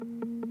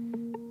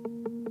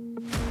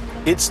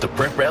It's the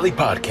Prep Rally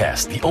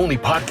Podcast, the only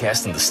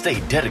podcast in the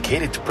state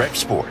dedicated to prep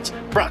sports.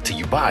 Brought to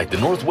you by the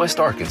Northwest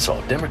Arkansas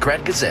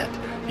Democrat-Gazette.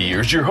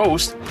 Here's your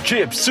host,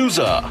 Chip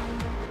Souza.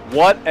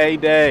 What a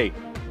day.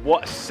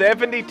 What,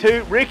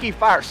 72? Ricky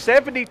Fire,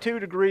 72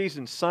 degrees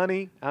and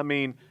sunny. I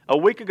mean, a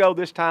week ago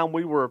this time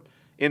we were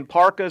in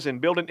parkas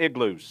and building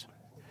igloos.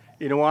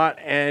 You know what?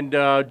 And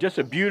just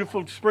a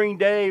beautiful spring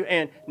day.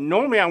 And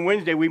normally on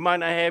Wednesday we might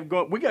not have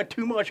we got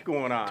too much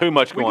going on. Too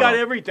much going on. We got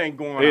everything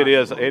going on. It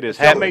is.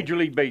 Except Major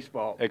League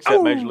Baseball.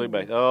 Except Major League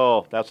Baseball.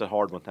 Oh, that's a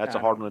hard one. That's a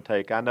hard one to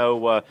take. I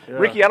know,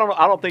 Ricky. I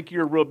don't think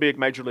you're a real big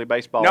Major League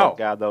Baseball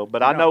guy though.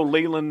 But I know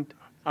Leland.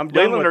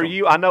 Leland, are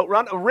you? I know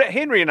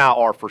Henry and I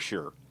are for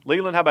sure.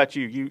 Leland, how about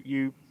you?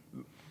 You.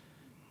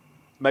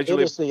 Major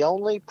League. It is the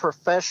only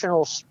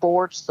professional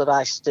sports that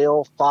I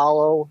still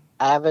follow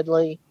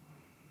avidly.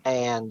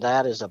 And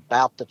that is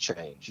about to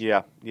change.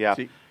 Yeah.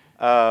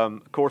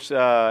 Of course,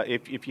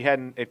 if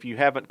you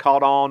haven't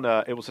caught on,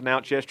 it was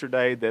announced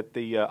yesterday that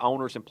the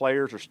owners and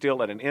players are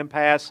still at an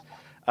impasse.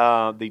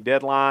 The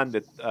deadline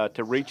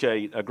to reach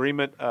a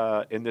agreement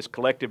in this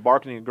collective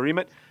bargaining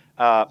agreement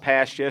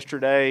passed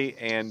yesterday,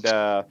 and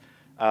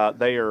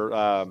they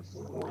are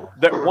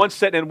one's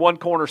sitting in one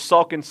corner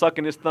sucking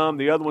his thumb.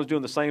 The other one's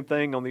doing the same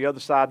thing on the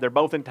other side. They're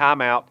both in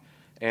timeout.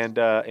 And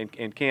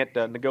can't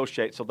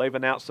negotiate. So they've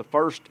announced the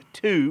first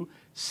two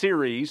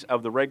series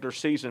of the regular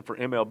season for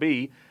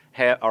MLB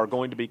are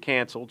going to be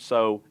canceled.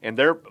 So, and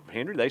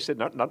they said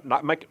not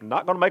going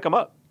to make them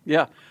up.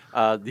 Yeah,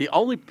 the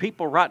only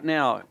people right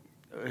now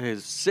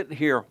is sitting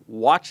here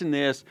watching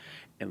this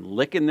and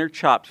licking their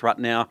chops right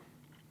now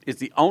is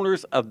the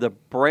owners of the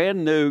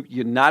brand new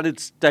United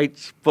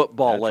States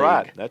Football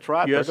League. That's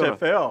right.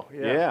 USFL.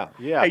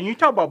 Yeah. And you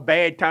talk about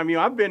bad time. You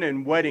know, I've been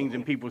in weddings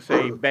and people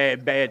say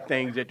bad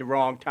things at the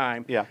wrong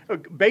time. Yeah.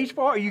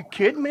 Baseball? Are you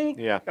kidding me?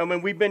 Yeah. I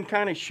mean, we've been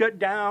kind of shut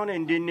down,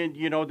 and then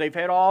they've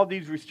had all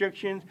these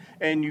restrictions,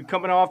 and you're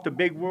coming off the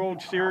big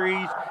World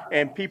Series,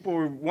 and people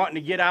are wanting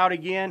to get out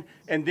again,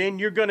 and then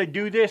you're going to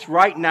do this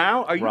right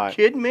now? Are you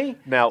kidding me?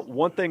 Now,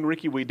 one thing,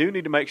 Ricky, we do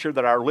need to make sure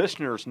that our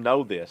listeners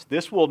know this.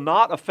 This will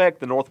not affect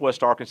the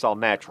Northwest Arkansas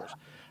Naturals.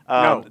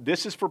 No.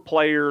 This is for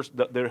players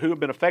who have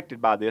been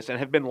affected by this and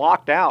have been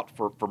locked out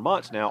for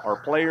months now, are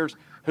players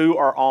who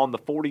are on the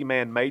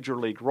 40-man Major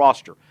League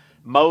roster.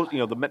 Most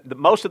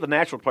of the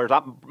Natural players,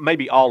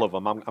 maybe all of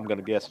them, I'm going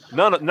to guess.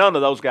 None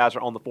of those guys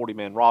are on the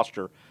 40-man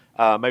roster,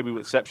 maybe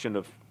with the exception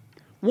of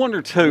one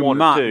or two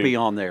might be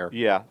on there.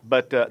 Yeah,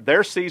 but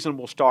their season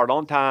will start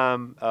on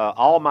time,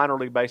 all minor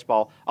league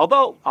baseball.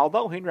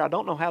 Although, Henry, I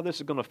don't know how this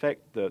is going to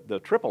affect the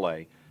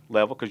AAA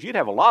level, because you'd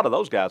have a lot of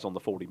those guys on the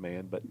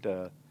 40-man.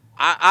 But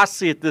I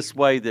see it this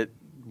way, that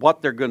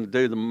what they're going to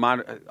do, the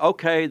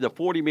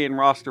 40-man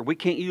roster, we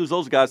can't use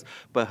those guys,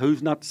 but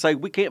who's not to say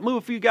we can't move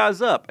a few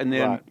guys up, and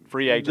then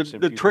free agents,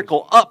 the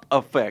trickle-up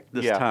effect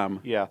this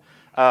time. Yeah.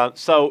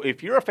 So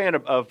if you're a fan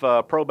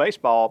of pro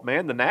baseball,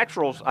 man, the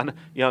Naturals, I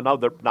know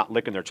they're not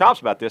licking their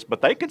chops about this,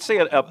 but they could see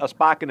a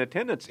spike in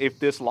attendance if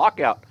this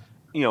lockout,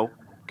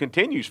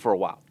 continues for a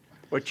while.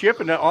 Well, Chip,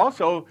 and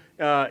also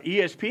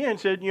ESPN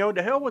said,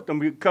 the hell with them.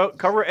 We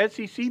cover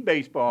SEC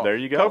baseball. There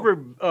you go.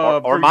 Cover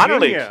or minor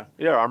leagues.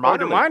 Yeah, or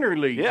minor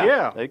leagues.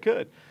 Yeah, they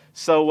could.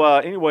 So,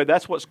 anyway,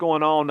 that's what's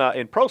going on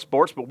in pro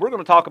sports, but we're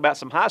going to talk about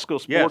some high school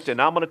sports,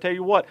 and I'm going to tell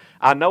you what,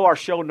 I know our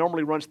show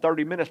normally runs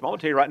 30 minutes, but I'm going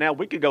to tell you right now,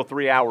 we could go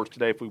 3 hours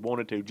today if we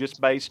wanted to,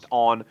 just based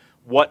on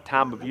what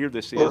time of year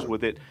this is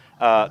with it.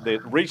 The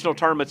regional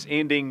tournaments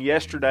ending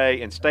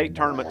yesterday and state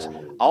tournaments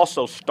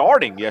also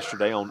starting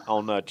yesterday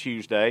on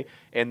Tuesday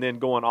and then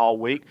going all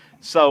week.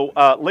 So,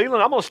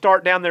 Leland, I'm going to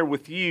start down there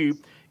with you.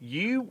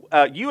 You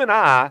and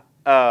I,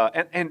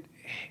 and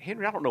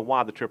Henry, I don't know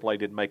why the AAA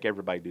didn't make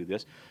everybody do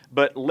this,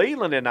 but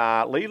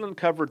Leland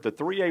covered the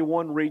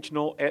 3A1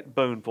 regional at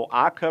Booneville.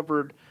 I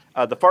covered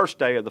the first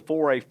day of the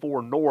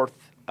 4A4 North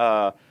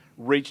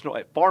regional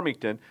at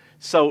Farmington.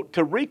 So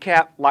to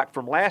recap, like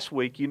from last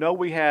week,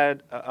 we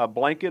had a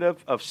blanket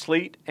of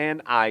sleet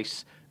and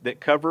ice that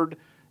covered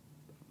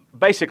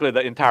basically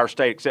the entire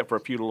state except for a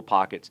few little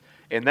pockets.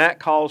 And that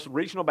caused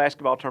regional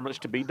basketball tournaments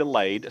to be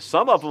delayed.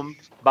 Some of them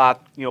by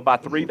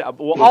 3 days.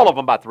 Well, all of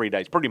them by 3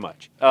 days, pretty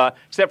much,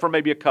 except for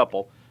maybe a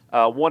couple.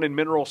 One in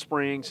Mineral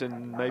Springs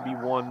and maybe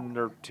one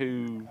or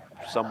two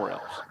somewhere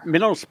else.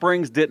 Mineral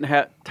Springs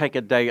didn't take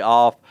a day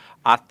off.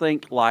 I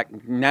think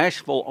like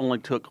Nashville only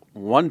took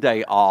 1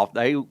 day off.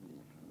 They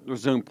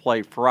resumed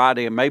play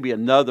Friday and maybe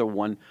another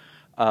one,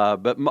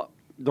 but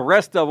the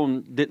rest of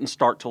them didn't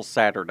start till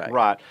Saturday.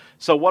 Right.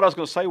 So what I was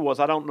going to say was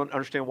I don't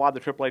understand why the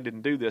AAA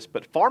didn't do this,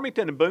 but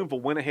Farmington and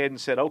Booneville went ahead and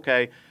said,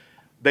 okay,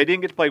 they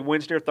didn't get to play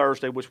Wednesday or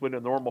Thursday, which would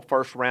have been a normal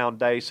first-round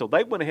day, so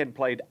they went ahead and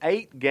played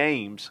 8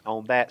 games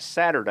on that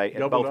Saturday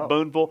at both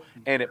Booneville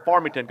and at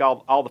Farmington,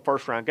 got all the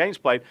first-round games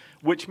played,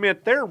 which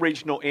meant their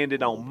regional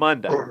ended on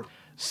Monday.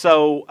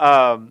 So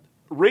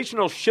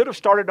regionals should have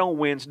started on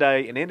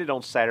Wednesday and ended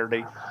on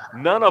Saturday.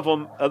 None of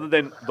them, other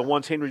than the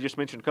ones Henry just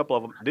mentioned, a couple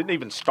of them, didn't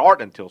even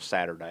start until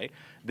Saturday.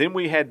 Then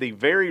we had the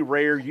very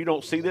rare, you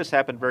don't see this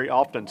happen very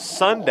often,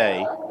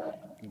 Sunday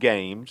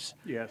games.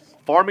 Yes.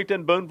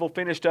 Farmington, Boonville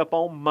finished up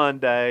on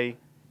Monday,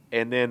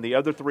 and then the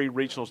other 3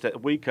 regionals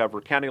that we cover,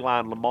 County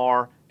Line,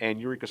 Lamar,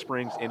 and Eureka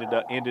Springs,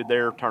 ended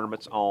their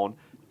tournaments on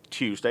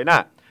Tuesday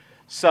night.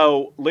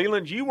 So,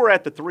 Leland, you were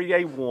at the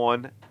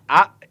 3A1.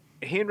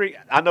 Henry,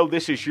 I know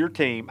this is your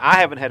team. I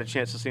haven't had a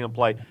chance to see them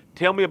play.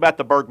 Tell me about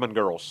the Bergman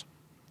girls.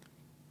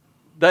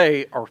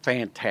 They are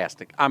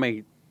fantastic. I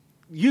mean,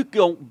 you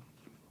don't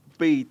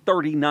be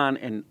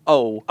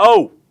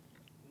 39-0.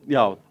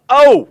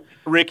 Oh,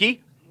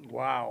 Ricky.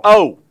 Wow.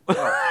 Oh.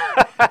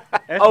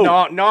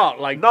 That's not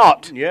like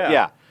Not.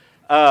 Yeah.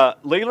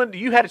 Leland,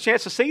 you had a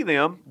chance to see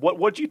them.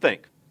 What'd you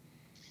think?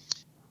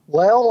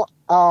 Well,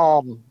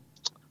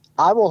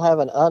 I will have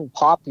an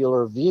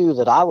unpopular view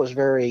that I was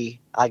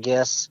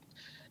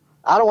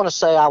I don't want to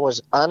say I was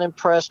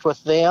unimpressed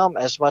with them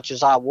as much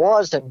as I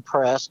was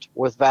impressed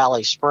with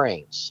Valley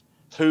Springs.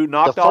 Who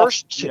knocked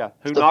off?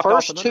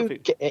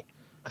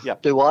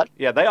 Do what?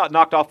 Yeah, they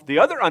knocked off the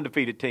other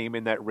undefeated team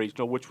in that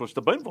regional, which was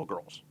the Boonville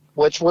girls.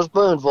 Which was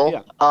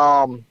Boonville.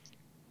 Yeah.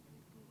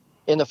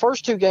 In the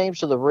first 2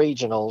 games of the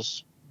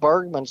regionals,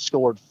 Bergman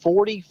scored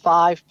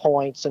 45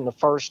 points in the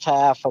first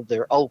half of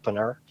their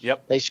opener.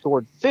 Yep. They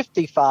scored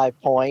 55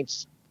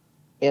 points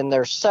in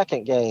their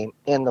second game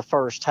in the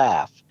first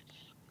half.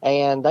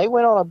 And they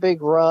went on a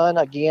big run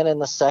again in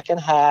the second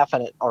half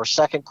or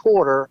second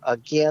quarter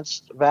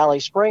against Valley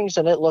Springs,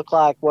 and it looked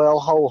like, well,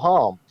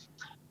 ho-hum.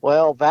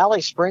 Well,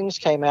 Valley Springs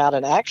came out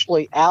and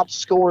actually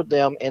outscored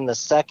them in the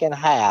second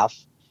half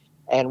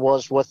and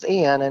was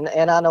within,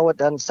 and I know it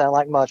doesn't sound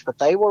like much, but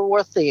they were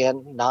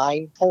within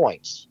 9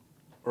 points.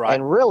 Right.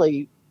 And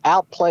really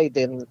outplayed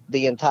them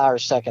the entire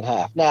second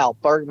half. Now,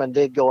 Bergman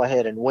did go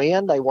ahead and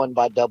win. They won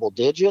by double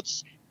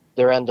digits.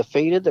 They're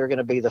undefeated. They're going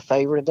to be the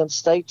favorite in the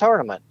state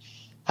tournament.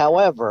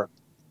 However,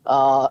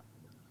 the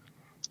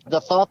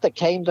thought that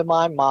came to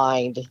my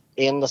mind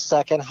in the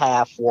second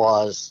half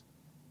was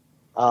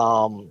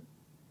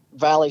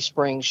Valley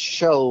Springs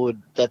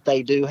showed that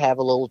they do have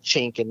a little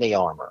chink in the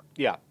armor.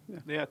 Yeah,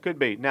 it could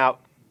be. Now,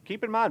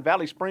 keep in mind,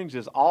 Valley Springs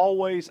is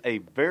always a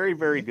very,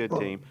 very good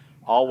team,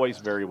 always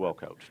very well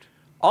coached.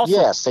 Also,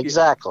 yes,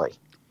 exactly.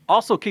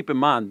 Also, keep in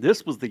mind,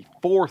 this was the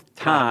 4th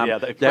time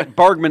that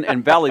Bergman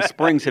and Valley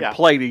Springs had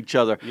played each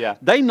other. Yeah.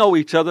 They know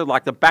each other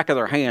like the back of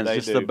their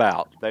hands,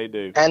 about. They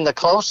do. And the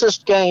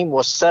closest game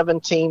was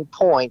 17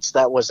 points.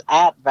 That was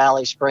at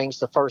Valley Springs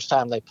the first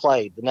time they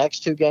played. The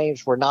next 2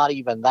 games were not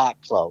even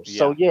that close. Yeah.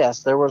 So,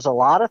 yes, there was a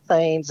lot of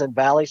things in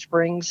Valley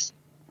Springs'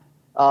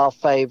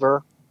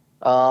 favor.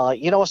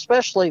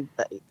 Especially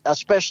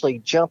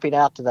jumping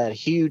out to that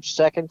huge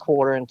second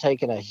quarter and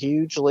taking a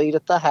huge lead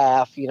at the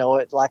half.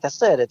 Like I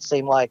said, it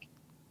seemed like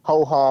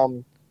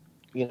ho-hum,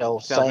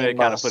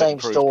 same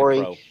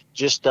story,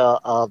 just the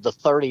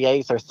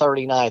 38th or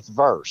 39th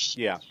verse.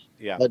 Yeah.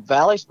 But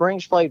Valley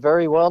Springs played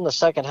very well in the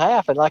second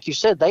half, and like you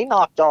said, they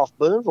knocked off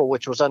Boonville,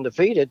 which was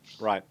undefeated.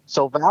 Right.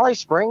 So Valley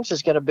Springs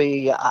is going to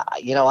be,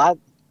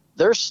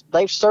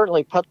 they've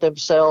certainly put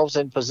themselves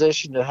in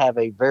position to have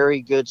a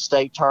very good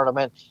state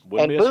tournament.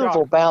 Wouldn't and be a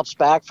Boonville shock. bounced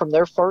back from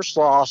their first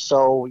loss.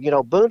 So,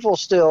 Boonville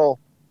still,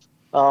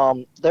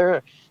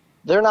 they're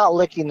not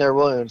licking their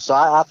wounds. So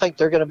I think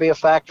they're going to be a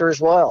factor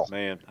as well.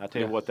 Man, I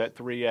tell you what, that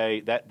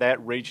 3A,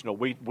 that regional,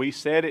 we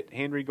said it,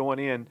 Henry, going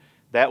in,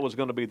 that was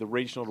going to be the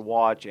regional to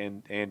watch,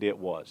 and it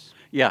was.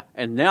 Yeah,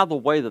 and now the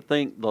way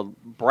the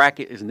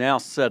bracket is now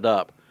set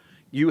up,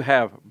 you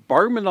have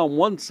Bergman on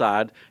one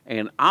side,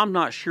 and I'm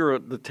not sure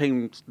the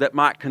teams that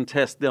might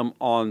contest them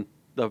on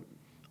the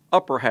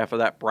upper half of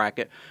that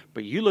bracket.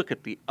 But you look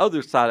at the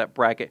other side of that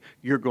bracket,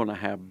 you're going to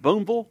have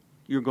Boonville,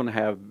 you're going to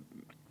have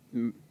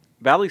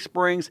Valley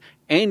Springs,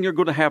 and you're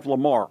going to have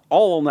Lamar,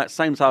 all on that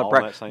same side of the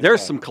bracket.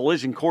 There's some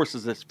collision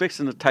courses that's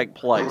fixing to take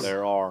place.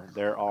 There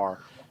are.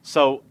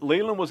 So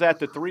Leland was at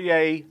the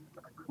 3A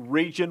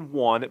Region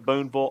 1 at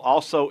Boonville.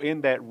 Also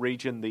in that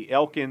region, the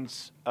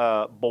Elkins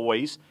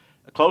boys.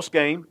 A close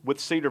game with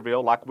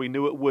Cedarville, like we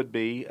knew it would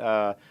be,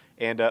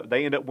 and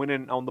they end up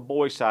winning on the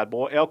boys' side.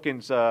 Boy,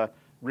 Elkins,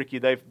 Ricky,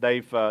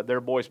 they've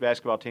their boys'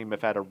 basketball team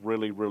have had a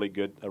really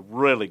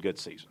good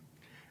season.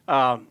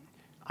 I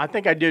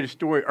think I did a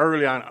story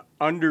early on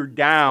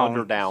Underdown,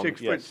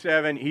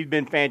 6'7". He's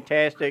been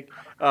fantastic.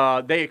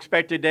 They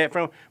expected that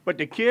from him, but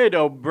the kid,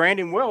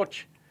 Braden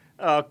Welch.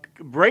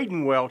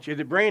 Is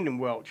it Brandon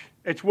Welch?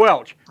 It's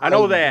Welch. I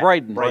know that.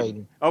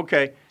 Braden.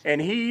 Okay,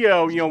 and he,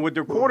 with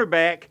their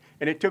quarterback.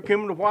 And it took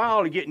him a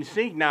while to get in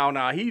sync now.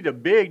 Now, he's a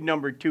big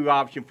number 2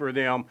 option for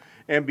them.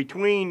 And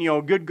between,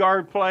 good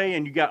guard play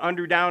and you got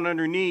down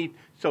underneath,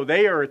 so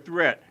they are a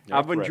threat.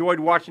 I've enjoyed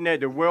watching that.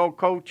 They're well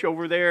coached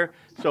over there,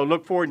 so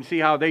look forward and see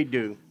how they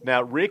do.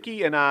 Now,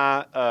 Ricky and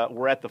I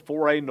were at the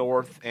 4A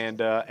North, and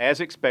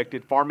as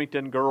expected,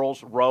 Farmington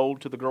girls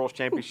rolled to the girls'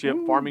 championship.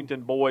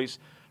 Farmington boys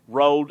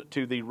rolled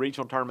to the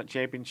regional tournament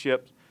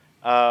championship.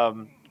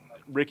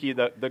 Ricky,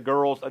 the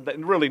girls,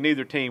 really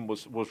neither team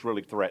was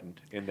really threatened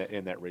in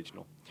that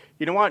regional.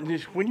 You know what?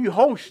 When you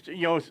host,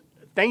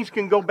 things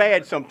can go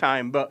bad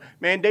sometime. But,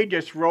 man, they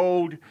just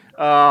rolled.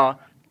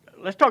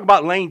 Let's talk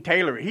about Lane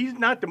Taylor. He's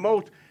not the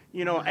most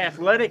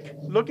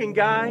athletic-looking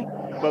guy,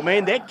 but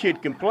man, that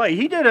kid can play.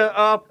 He did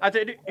I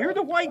said, here's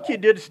a white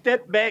kid did a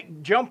step-back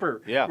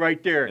jumper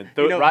right there. And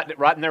threw it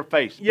right in their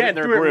face. Yeah,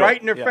 threw it right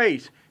in their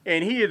face.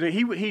 And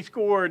he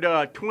scored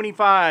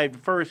 25 the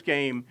first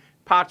game,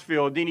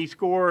 Pottsville. Then he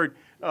scored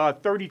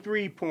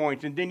 33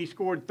 points, and then he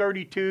scored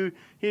 32.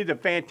 He's a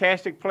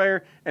fantastic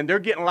player, and they're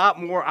getting a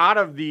lot more out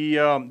of the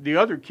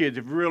other kids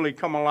have really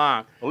come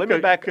along. Well,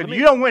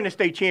 you don't win a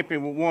state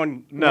champion with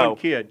one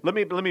kid. Let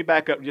me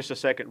back up just a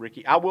second,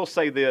 Ricky. I will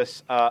say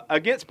this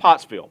against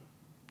Pottsville,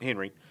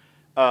 Henry.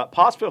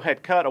 Pottsville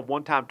had cut a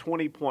one-time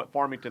 20-point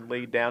Farmington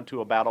lead down to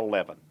about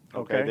 11.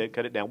 Okay, they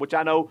cut it down, which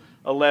I know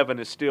 11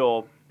 is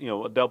still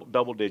a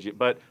double digit,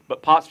 but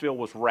Pottsville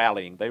was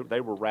rallying. They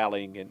were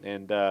rallying,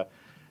 and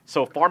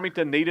so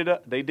Farmington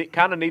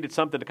kind of needed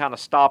something to kind of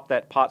stop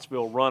that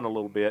Pottsville run a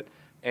little bit,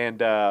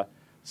 and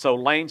so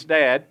Lane's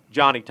dad,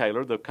 Johnny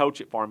Taylor, the coach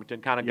at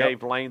Farmington, kind of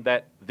gave Lane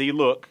the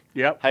look.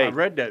 Yep, hey, I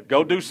read that.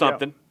 Go do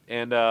something,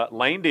 and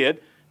Lane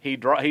did. He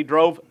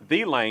drove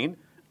the lane,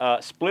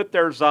 split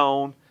their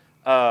zone.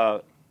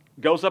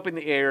 Goes up in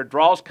the air,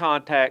 draws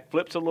contact,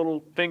 flips a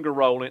little finger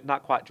roll in,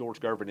 not quite George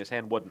Gervin, his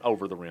hand wasn't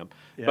over the rim,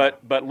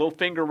 but a little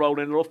finger roll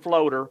in, a little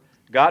floater,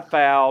 got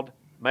fouled,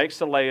 makes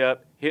the layup,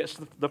 hits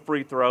the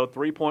free throw,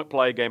 3-point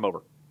play, game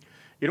over.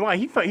 You know what?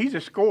 He's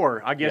a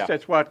scorer. I guess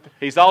that's what.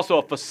 He's also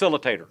a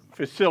facilitator.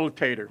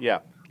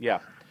 Yeah.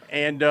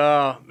 And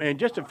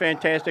just a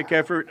fantastic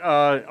effort.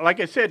 Like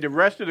I said, the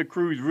rest of the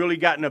crew's really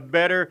gotten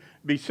better.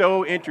 Be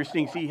so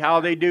interesting to see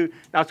how they do.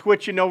 Now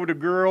switching over to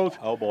girls.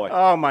 Oh boy.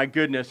 Oh my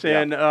goodness.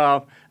 Yeah. And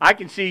I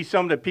can see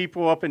some of the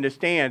people up in the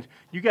stands.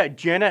 You got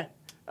Jenna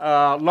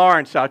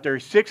Lawrence out there,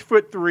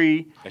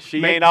 6'3".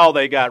 She ain't all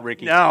they got,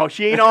 Ricky. No,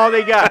 she ain't all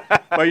they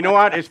got. But you know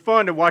what? It's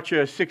fun to watch a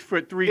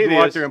 6'3" go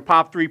out there and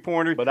pop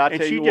 3-pointers. But I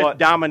tell you what, she just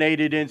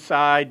dominated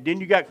inside. Then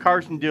you got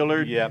Carson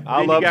Dillard. Yeah,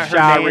 I love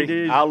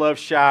Shirey. I love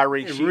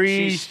Shirey.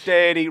 She's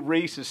steady.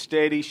 Reese is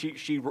steady.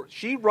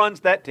 She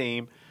runs that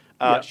team.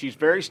 She's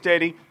very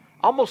steady,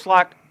 almost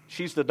like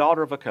she's the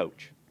daughter of a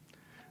coach.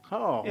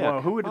 Oh, yeah.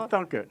 Well, who would have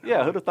thunk it?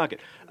 Yeah, who'd have thunk it?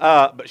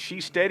 But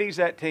she steadies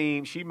that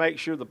team. She makes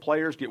sure the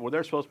players get where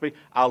they're supposed to be.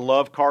 I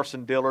love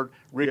Carson Dillard.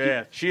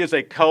 Ricky, she is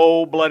a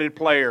cold-blooded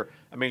player.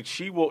 I mean,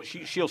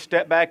 she'll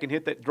step back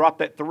and drop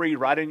that three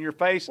right in your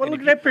face. Well, look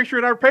at that picture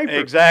in our paper.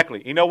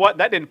 Exactly. You know what?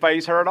 That didn't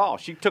faze her at all.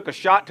 She took a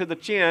shot to the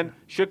chin,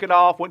 shook it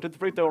off, went to the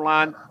free throw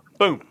line,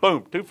 boom,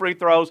 boom, 2 free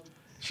throws.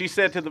 She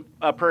said to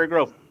the Prairie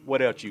Grove,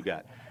 "What else you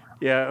got?"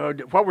 Yeah,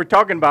 what we're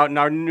talking about in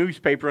our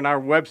newspaper and our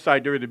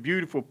website, there was a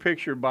beautiful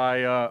picture by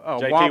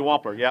J.T.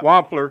 Wampler,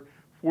 Wampler,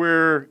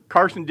 where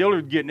Carson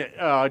Dillard getting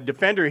a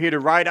defender hit her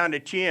right on the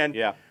chin.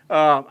 Yeah.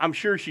 I'm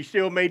sure she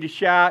still made the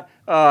shot.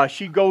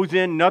 She goes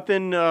in,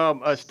 nothing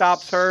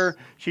stops her.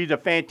 She's a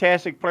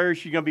fantastic player.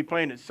 She's going to be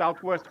playing at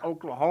Southwest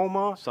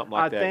Oklahoma. Something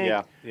like I that,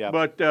 think. yeah.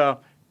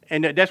 But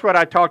and that's what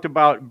I talked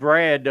about,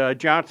 Brad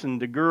Johnson,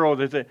 the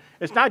girls.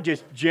 It's not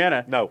just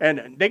Jenna. No.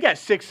 And they got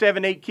 6,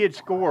 7, 8 kids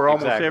score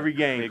almost every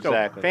game.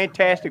 Exactly. So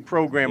fantastic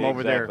program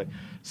over there.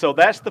 So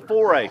that's the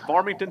 4A,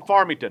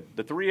 Farmington.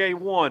 The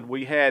 3A1,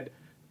 we had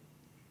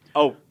 –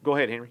 oh, go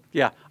ahead, Henry.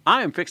 Yeah,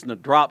 I am fixing to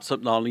drop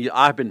something on you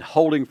I've been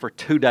holding for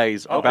 2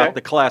 days about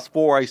the Class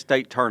 4A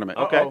state tournament.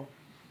 Okay.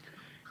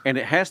 And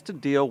it has to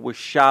deal with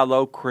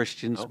Shiloh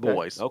Christian's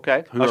boys.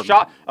 Okay.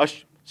 A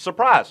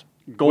surprise.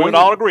 We would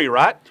all agree,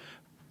 right?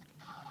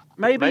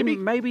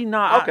 Maybe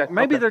not. Okay.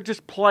 Maybe they're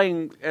just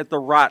playing at the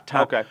right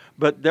time. Okay.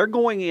 But they're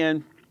going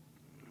in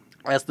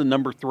as the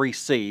number 3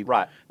 seed.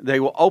 Right. They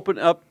will open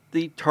up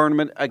the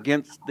tournament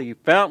against the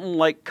Fountain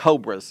Lake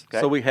Cobras.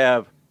 Okay. So we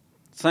have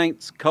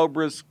Saints,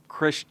 Cobras,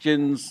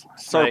 Christians,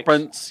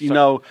 Serpents,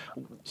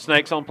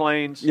 Snakes on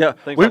planes. Yeah.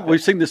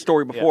 We've seen this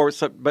story before,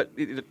 but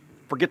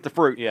forget the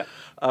fruit. Yeah.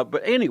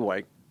 But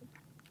anyway,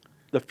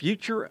 the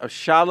future of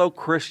Shiloh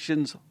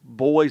Christian's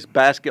boys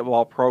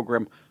basketball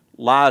program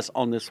lies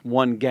on this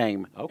one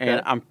game. Okay.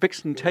 And I'm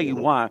fixing to tell you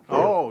why.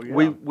 Oh,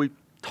 yeah. We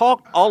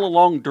talked all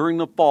along during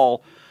the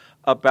fall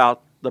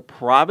about the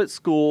private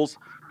schools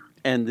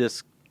and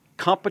this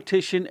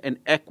competition and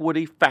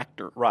equity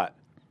factor. Right.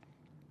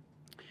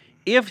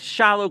 If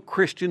Shiloh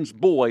Christian's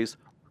boys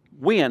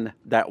win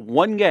that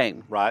one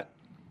game, Right.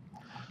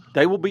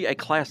 they will be a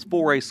Class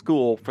 4A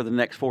school for the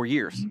next 4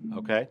 years.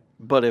 Okay.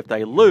 But if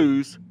they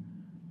lose,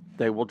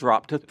 they will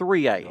drop to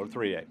 3A. Or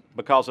 3A.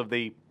 Because of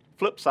the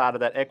flip side of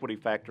that equity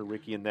factor,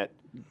 Ricky, in that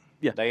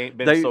they ain't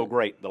been so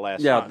great the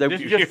last time. This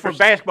is just for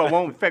basketball,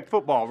 won't affect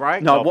football,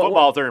 right? No,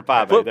 football's there in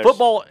 5A.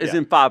 Football is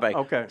in 5A.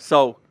 Okay.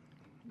 So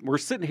we're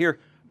sitting here.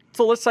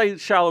 So let's say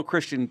Shiloh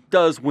Christian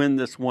does win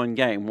this one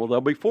game. Well, they'll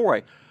be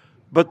 4A.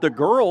 But the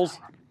girls,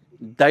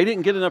 they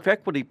didn't get enough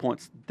equity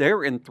points.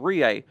 They're in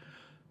 3A.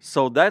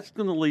 So that's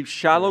going to leave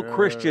Shiloh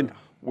Christian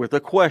with a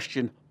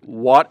question.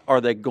 What are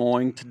they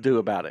going to do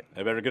about it?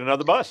 They better get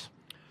another bus.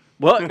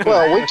 Well,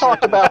 we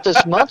talked about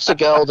this months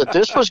ago that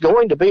this was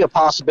going to be a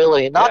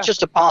possibility, not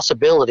just a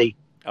possibility,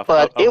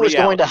 but it was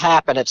going to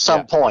happen at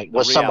some point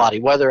with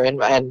somebody.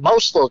 And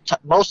most of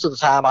the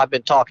time, I've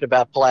been talking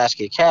about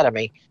Pulaski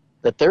Academy,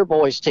 that their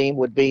boys team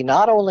would be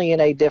not only in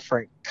a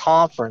different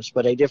conference,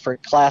 but a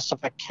different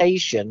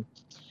classification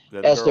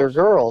as their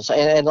girls.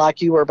 And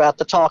like you were about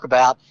to talk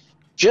about,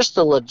 just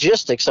the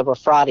logistics of a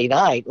Friday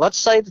night. Let's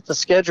say that the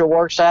schedule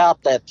works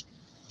out that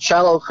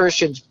Shiloh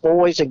Christian's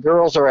boys and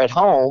girls are at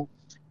home.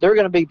 They're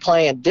going to be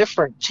playing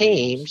different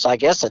teams, I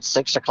guess at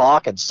 6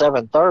 o'clock and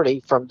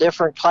 7:30 from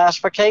different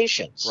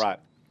classifications. Right.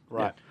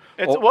 Yeah.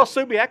 Well,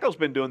 Subiaco's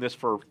been doing this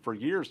for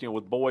years,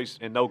 with boys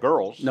and no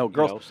girls. No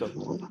girls. So.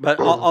 But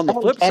on the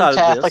flip and side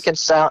Catholic of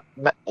this,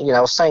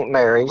 and St.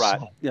 Mary's. Right.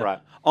 yeah, Right.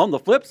 on the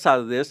flip side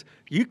of this,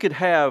 you could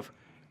have,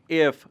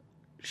 if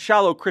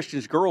Shiloh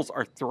Christian's girls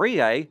are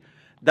 3A,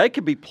 they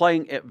could be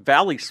playing at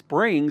Valley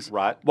Springs,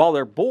 right, while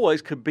their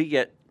boys could be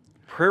at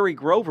Prairie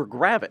Grove or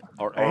Gravette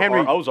or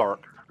Henry,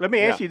 Ozark. Let me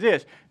ask you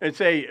this and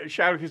say,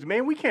 Shiloh, because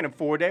man, we can't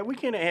afford that. We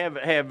can't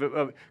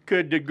have.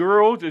 Could the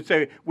girls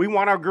say we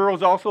want our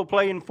girls also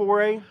play in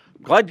 4A?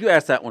 Glad you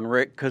asked that one,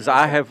 Rick, because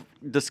I have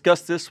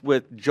discussed this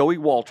with Joey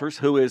Walters,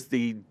 who is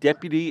the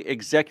Deputy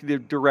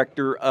Executive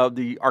Director of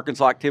the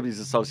Arkansas Activities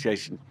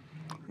Association.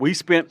 We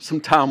spent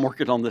some time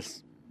working on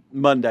this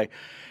Monday,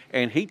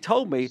 and he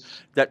told me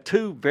that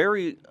two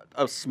very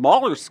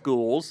smaller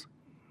schools,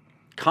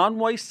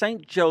 Conway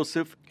St.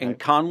 Joseph and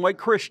Conway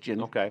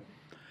Christian,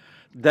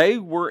 they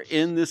were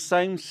in the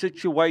same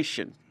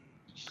situation,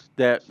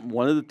 that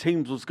one of the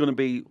teams was going to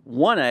be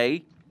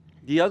 1A,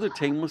 the other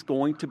team was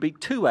going to be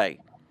 2A.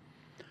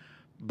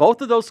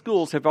 Both of those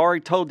schools have already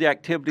told the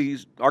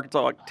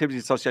Arkansas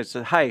Activities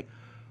Association, hey,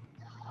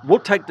 we'll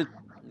take the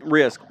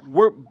risk.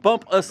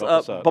 Bump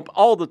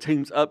all the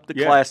teams up to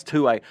Class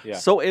 2A. Yeah.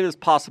 So it is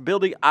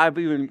possibility.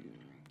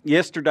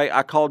 Yesterday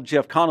I called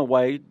Jeff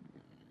Conaway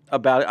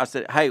about it. I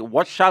said, hey,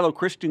 what's Shiloh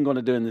Christian going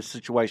to do in this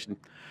situation?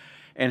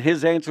 And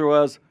his answer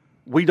was,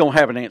 we don't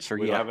have an answer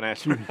yet. We don't have an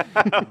answer.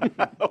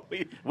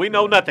 we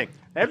know nothing.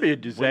 That'd be a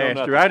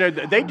disaster.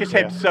 Right? They just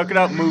have to suck it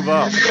up and move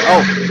up.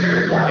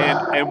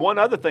 And one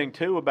other thing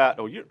too about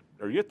are you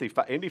at the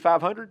Indy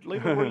 500?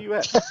 Where are you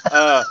at?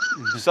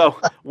 So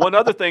one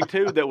other thing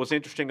too that was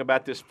interesting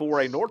about this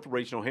 4A North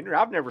Regional, Henry,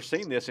 I've never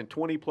seen this in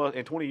 20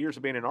 years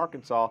of being in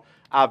Arkansas.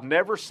 I've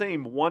never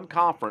seen one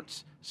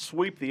conference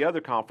sweep the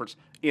other conference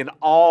in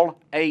all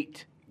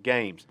 8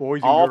 games.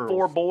 Boys and all girls.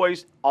 4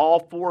 boys, all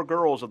 4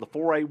 girls of the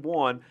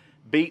 4A1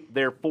 beat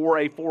their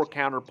 4A4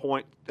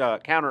 counterparts.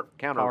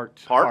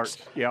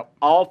 Yep.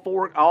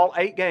 All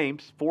 8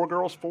 games, 4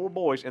 girls, 4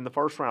 boys in the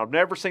first round. I've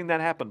never seen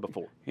that happen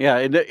before. Yeah,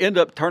 it ended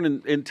up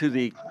turning into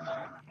the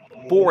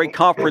 4A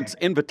Conference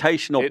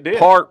Invitational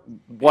Part,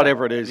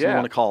 whatever it is you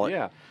want to call it.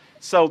 Yeah.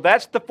 So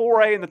that's the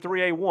 4A and the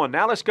 3A1.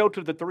 Now let's go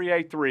to the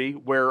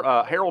 3A3, where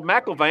Harold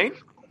McIlvain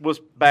was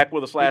back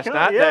with us last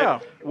night. Yeah.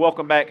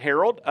 Welcome back,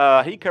 Harold.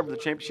 He covered the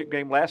championship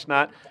game last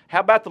night. How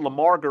about the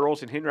Lamar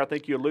girls? And Henry, I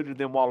think you alluded to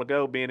them a while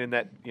ago, being in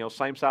that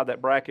same side of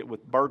that bracket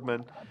with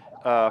Bergman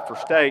for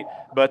state.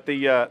 But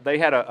they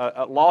had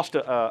lost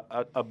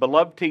a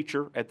beloved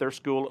teacher at their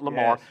school at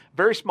Lamar. Yes.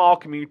 Very small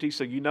community,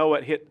 so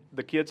it hit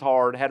the kids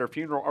hard. Had her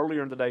funeral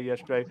earlier in the day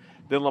yesterday.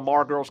 Then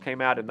Lamar girls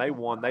came out and they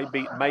won. They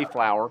beat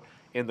Mayflower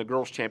in the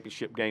girls'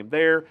 championship game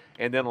there.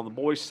 And then on the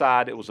boys'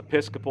 side, it was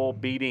Mayflower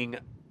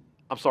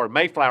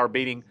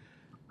beating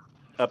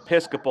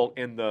Episcopal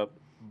in the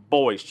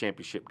boys'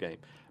 championship game.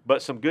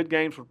 But some good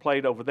games were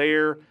played over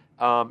there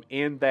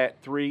in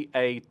that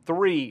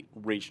 3A3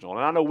 regional.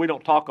 And I know we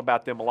don't talk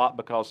about them a lot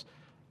because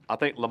I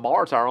think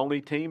Lamar's our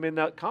only team in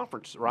that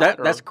conference, right?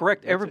 That's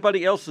correct.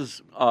 Everybody else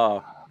is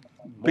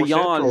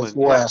beyond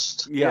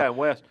West. Yeah,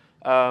 West.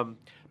 But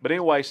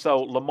anyway, so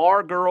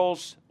Lamar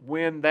girls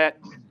win the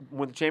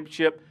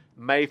championship,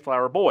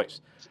 Mayflower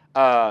boys.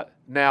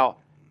 Now,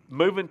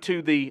 moving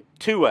to the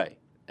 2A.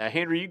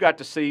 Henry, you got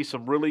to see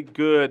some really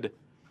good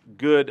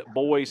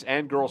boys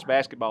and girls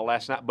basketball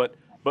last night,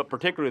 but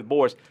particularly the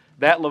boys.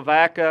 That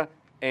Lavaca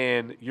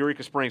and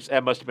Eureka Springs,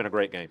 that must have been a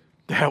great game.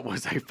 That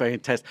was a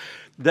fantastic.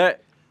 The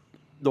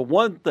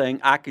one thing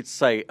I could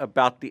say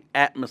about the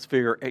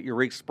atmosphere at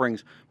Eureka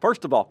Springs,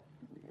 first of all,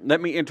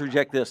 let me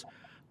interject this.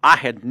 I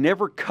had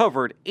never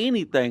covered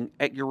anything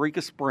at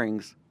Eureka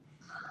Springs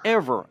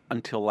ever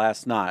until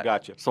last night.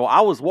 Gotcha. So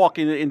I was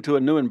walking into a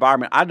new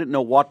environment. I didn't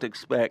know what to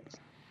expect.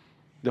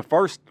 The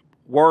first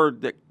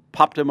word that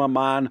popped in my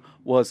mind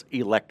was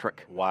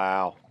electric.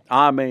 Wow.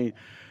 I mean,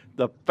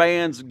 the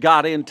fans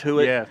got into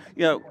it.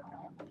 Yeah.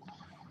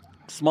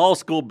 Small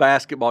school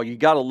basketball, you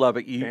got to love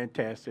it.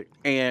 Fantastic.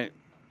 And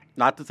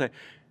not to say,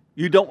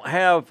 you don't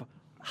have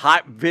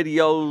hype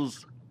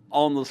videos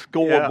on the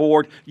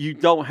scoreboard. Yeah. You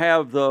don't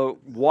have the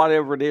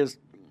whatever it is.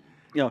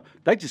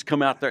 They just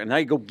come out there and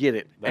they go get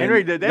it.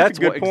 Henry, that's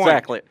a good point.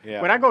 Exactly.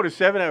 Yeah. When I go to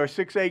 7 or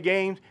 6A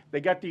games,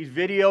 they got these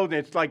videos, and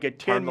it's like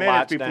 10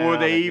 minutes before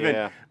they even.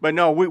 Yeah. But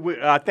no,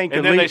 I think.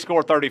 And then they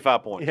score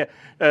 35 points.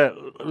 Yeah.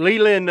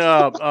 Leland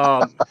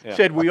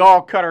said we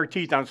all cut our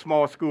teeth on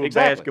small school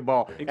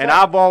basketball, and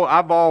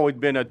I've always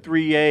been a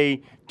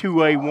 3A,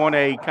 2A,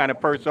 1A kind of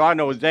person, so I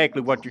know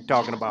exactly what you're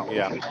talking about.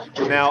 Yeah.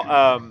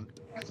 Now.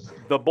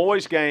 The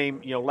boys' game,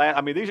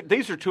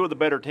 these are two of the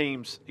better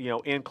teams,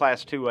 in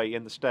Class 2A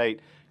in the state.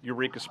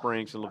 Eureka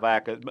Springs and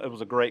Lavaca. It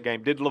was a great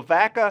game. Did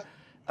Lavaca?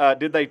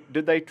 Did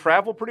they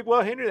travel pretty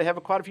well, Henry? They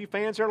have quite a few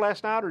fans there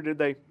last night, or did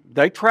they?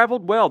 They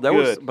traveled well. There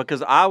was Good.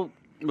 because I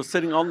was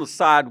sitting on the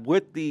side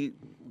with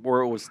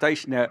where it was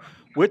stationed at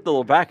with the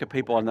Lavaca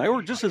people, and they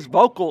were just as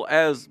vocal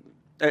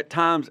at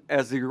times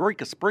as the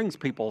Eureka Springs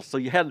people. So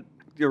you had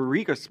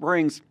Eureka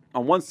Springs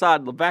on one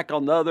side, Lavaca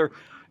on the other,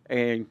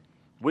 and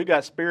we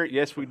got spirit.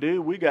 Yes, we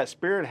do. We got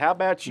spirit. How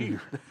about you?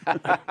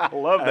 I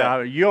love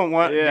that. You don't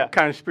want the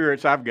kind of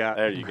spirits I've got.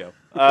 There you go.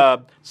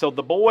 So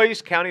the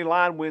boys, County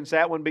Line wins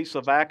that one, beats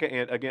Lavaca,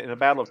 and again in a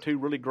battle of two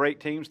really great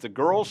teams. The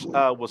girls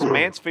was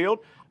Mansfield.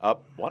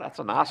 That's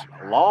a nice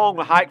long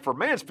hike for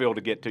Mansfield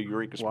to get to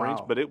Eureka Springs,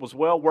 but it was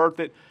well worth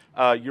it.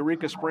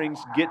 Eureka Springs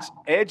gets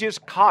edges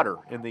Cotter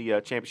in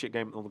the championship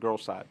game on the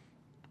girls' side.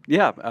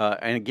 Yeah,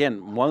 and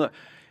again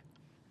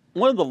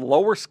one of the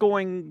lower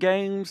scoring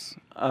games,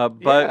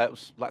 but it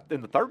was like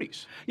in the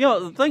 30s. You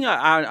know, the thing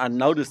I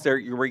noticed there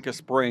at Eureka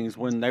Springs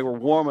when they were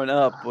warming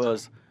up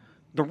was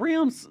the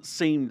rims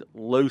seemed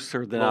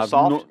looser than a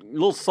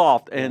little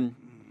soft, and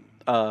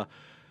I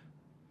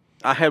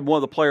had one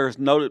of the players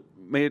noted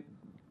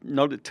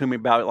to me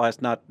about it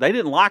last night. They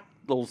didn't like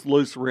those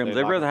loose rims.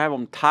 They'd rather have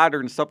them tighter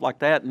and stuff like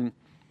that, and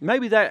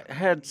maybe that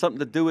had something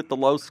to do with the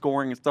low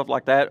scoring and stuff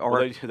like that.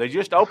 Or they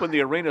just opened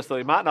the arena, so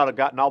they might not have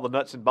gotten all the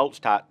nuts and bolts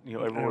tight,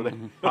 everywhere they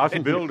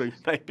possibility.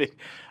 Maybe.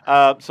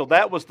 So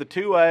that was the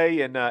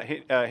 2A, and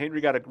Henry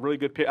got a really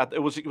good picture. It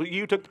was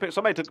you took the picture.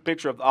 Somebody took a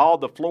picture of all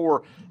the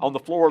floor on the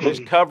floor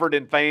just covered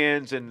in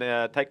fans and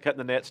cutting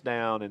the nets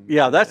down. And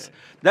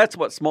that's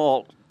what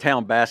small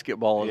town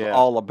basketball is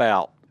all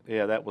about.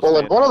 Yeah, that was. Well,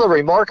 and one of the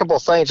remarkable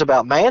things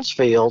about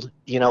Mansfield,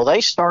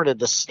 they started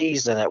the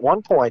season at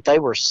one point. They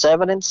were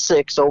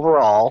 7-6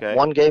 overall,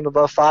 one game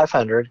above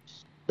 500.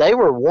 They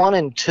were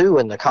 1-2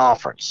 in the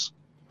conference.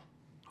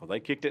 Well,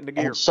 they kicked it into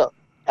gear.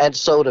 And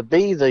so to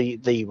be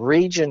the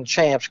region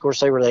champs, of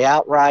course, they were the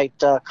outright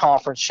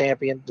conference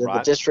champion,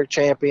 the district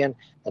champion,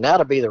 and now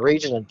to be the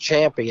region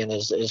champion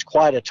is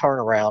quite a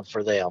turnaround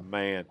for them.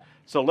 Man.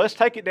 So let's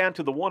take it down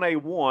to the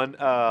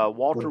 1A1.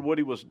 Walter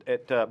Woody was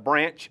at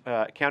Branch.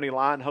 County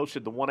Line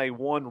hosted the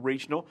 1A1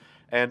 regional.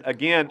 And,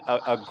 again,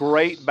 a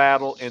great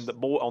battle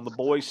on the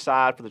boys'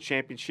 side for the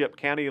championship.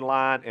 County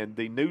Line and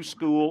the New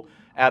School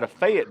out of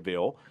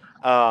Fayetteville.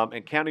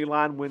 And County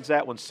Line wins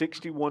that one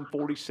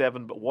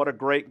 61-47. But what a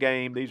great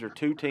game. These are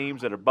two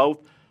teams that have both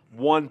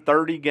won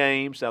 30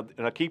 games.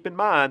 Now keep in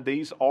mind,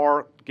 these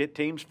get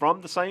teams from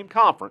the same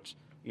conference.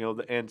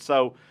 And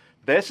so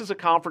this is a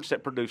conference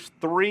that produced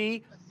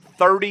 3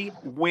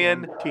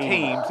 30-win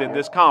teams in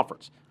this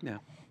conference. Yeah.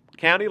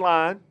 County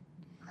Line,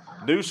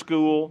 New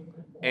School,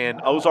 and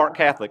Ozark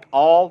Catholic,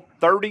 all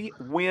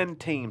 30-win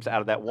teams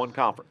out of that one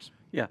conference.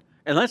 Yeah,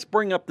 and let's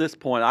bring up this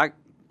point.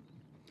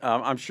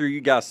 I'm sure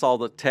you guys saw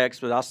the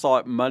text, but I saw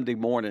it Monday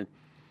morning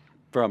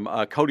from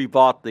Cody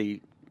Vaught,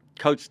 the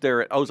coach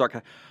there at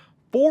Ozark.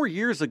 4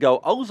 years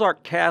ago,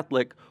 Ozark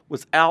Catholic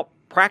was out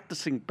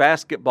practicing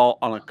basketball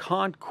on a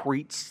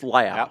concrete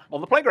slab. Out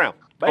on the playground.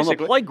 Basically. On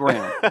the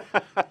playground.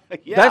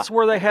 Yeah, that's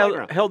where they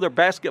held their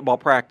basketball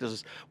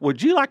practices.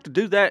 Would you like to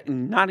do that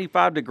in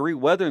 95-degree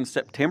weather in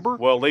September?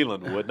 Well,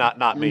 Leland would.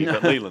 Not me,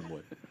 but Leland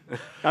would.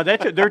 Now,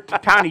 they're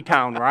tiny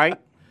town, right?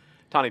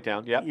 Tiny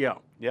town, yep. Yeah.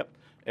 Yep.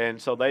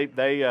 And so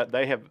they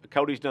have –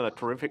 Cody's done a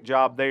terrific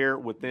job there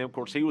with them. Of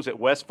course, he was at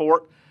West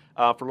Fork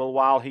for a little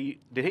while. He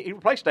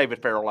replaced David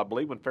Farrell, I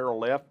believe, when Farrell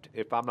left,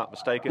 if I'm not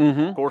mistaken.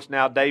 Mm-hmm. Of course,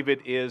 now David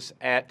is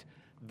at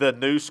the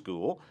New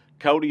School.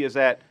 Cody is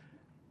at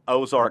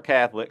Ozark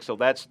Catholic, so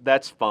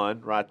that's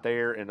fun right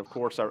there. And of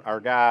course, our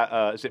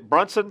guy is it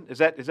Brunson? Is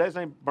that his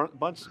name?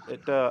 Brunson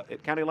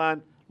at County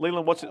Line,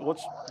 Leland. What?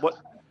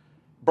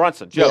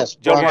 Brunson. Joe. Yes,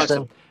 Joe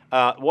Brunson.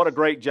 What a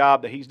great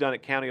job that he's done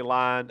at County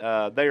Line.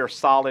 They are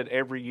solid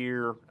every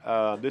year.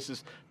 This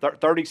is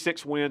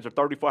 36 wins or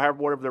 34,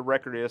 whatever their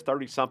record is,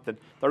 30-something,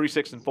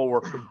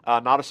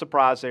 36-4. Not a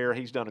surprise there.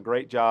 He's done a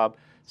great job.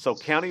 So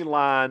County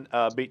Line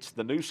beats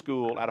the New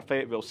School out of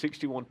Fayetteville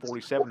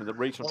 61-47 in the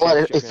regional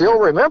championship. Well, if you'll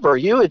remember,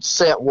 you had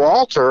sent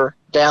Walter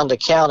down to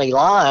County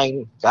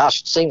Line,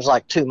 gosh, it seems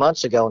like 2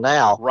 months ago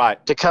now,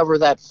 right, to cover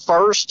that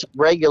first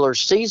regular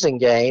season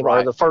game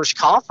or the first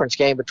conference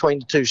game between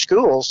the two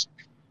schools,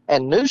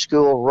 and New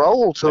School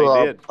rolled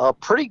to a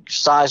pretty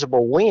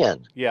sizable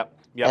win. Yep.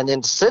 And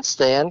then since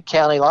then,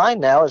 County Line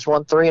now has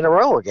won 3 in a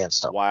row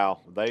against them. Wow,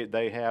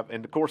 they have.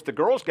 And, of course, the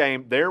girls'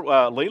 game, there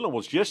Leland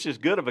was just as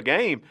good of a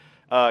game.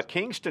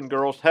 Kingston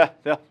girls,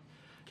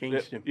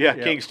 Kingston. Yeah,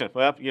 yep. Kingston.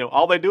 Well,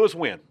 all they do is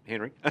win,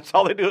 Henry. That's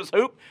all they do is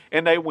hoop,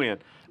 and they win.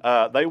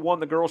 They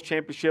won the girls'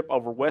 championship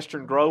over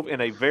Western Grove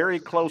in a very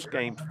close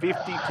game,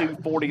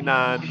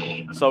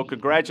 52-49. So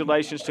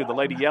congratulations to the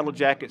Lady Yellow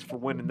Jackets for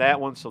winning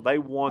that one. So they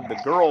won the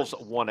girls'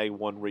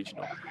 1A1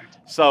 regional.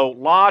 So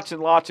lots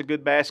and lots of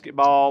good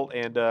basketball,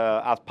 and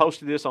I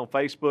posted this on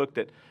Facebook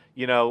that,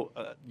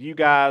 you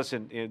guys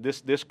and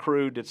this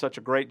crew did such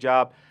a great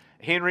job.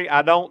 Henry,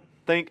 I don't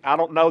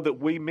know that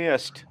we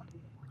missed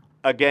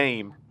a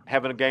game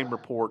having a game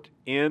report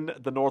in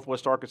the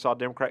Northwest Arkansas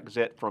Democrat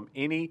Gazette from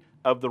any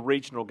of the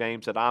regional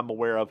games that I'm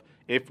aware of.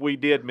 If we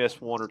did miss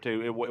one or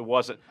two,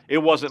 it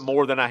wasn't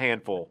more than a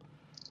handful.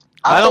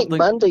 I think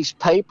Monday's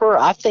paper,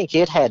 I think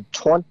it had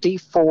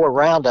 24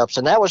 roundups,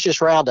 and that was just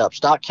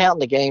roundups, not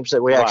counting the games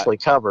that we actually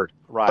covered.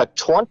 Right. But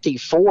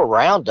 24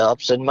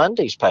 roundups in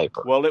Monday's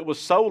paper. Well, it was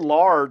so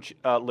large,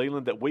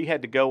 Leland, that we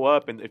had to go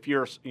up, and if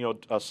you're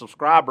a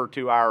subscriber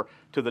to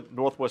the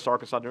Northwest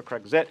Arkansas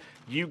Democrat Gazette,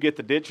 you get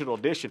the digital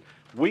edition.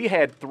 We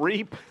had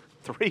three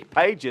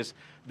pages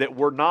that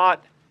were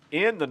not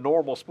in the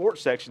normal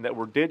sports section that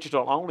were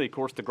digital only. Of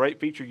course, the great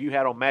feature you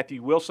had on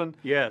Matthew Wilson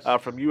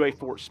from UA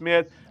Fort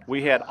Smith.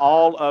 We had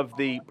all of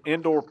the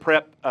indoor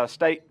prep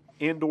state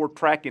indoor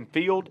track and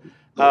field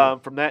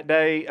from that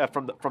day,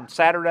 from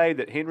Saturday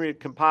that Henry had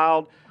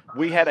compiled.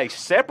 We had a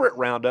separate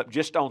roundup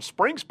just on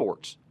spring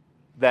sports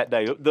that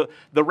day.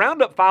 The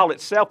roundup file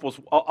itself was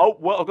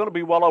going to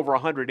be well over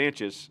 100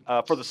 inches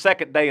for the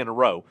second day in a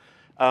row.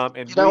 And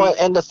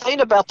the thing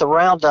about the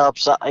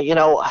roundups,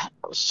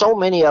 so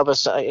many of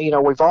us,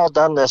 we've all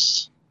done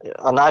this.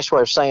 A nice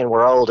way of saying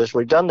we're old is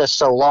we've done this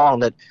so long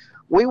that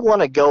we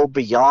want to go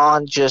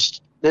beyond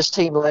just this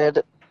team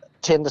led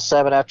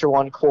 10-7 after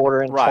one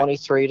quarter and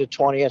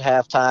 23-20 at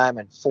halftime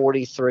and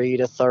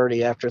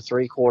 43-30 after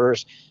three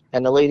quarters.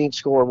 And the leading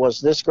scorer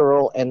was this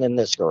girl and then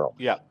this girl.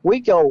 Yeah.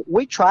 We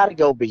try to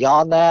go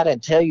beyond that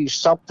and tell you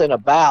something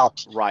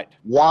about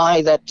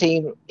why that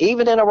team,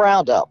 even in a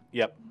roundup,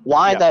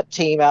 why that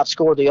team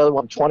outscored the other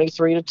one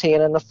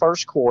 23-10 in the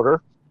first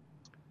quarter,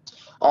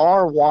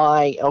 or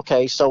why,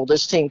 so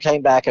this team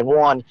came back and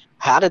won.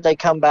 How did they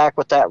come back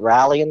with that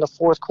rally in the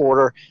fourth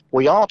quarter?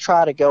 We all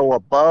try to go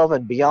above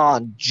and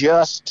beyond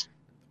just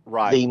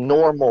the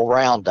normal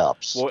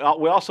roundups. Well,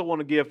 we also want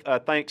to give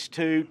thanks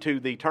to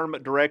the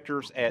tournament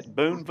directors at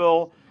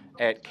Boonville,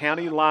 at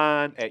County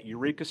Line, at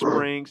Eureka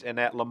Springs, and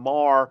at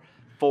Lamar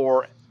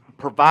for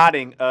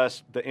providing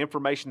us the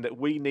information that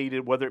we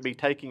needed, whether it be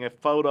taking a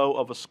photo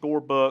of a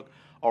scorebook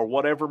or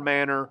whatever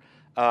manner.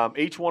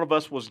 Each one of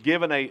us was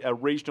given a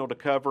regional to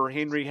cover.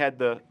 Henry had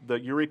the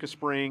Eureka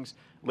Springs.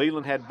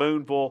 Leland had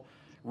Boonville.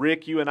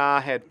 Rick, you and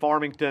I had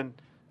Farmington.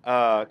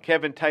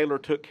 Kevin Taylor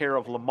took care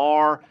of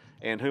Lamar.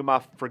 And who am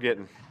I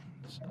forgetting?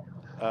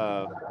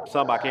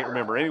 Some I can't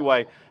remember.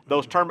 Anyway,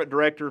 those tournament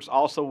directors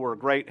also were a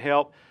great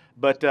help.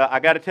 But I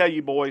got to tell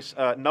you, boys,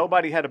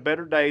 nobody had a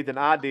better day than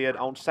I did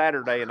on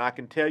Saturday. And I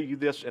can tell you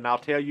this, and I'll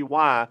tell you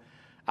why.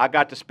 I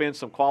got to spend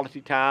some quality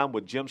time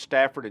with Jim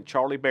Stafford and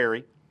Charlie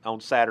Berry on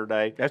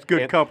Saturday. That's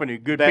good company,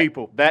 good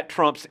people. That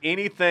trumps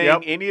anything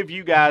any of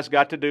you guys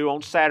got to do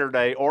on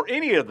Saturday or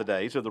any of the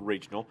days of the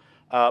regional,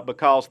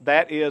 because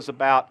that is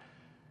about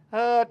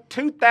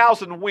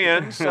 2,000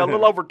 wins, a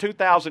little over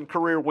 2,000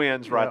 career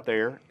wins right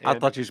there. And I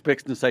thought you were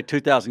fixing to say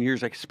 2,000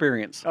 years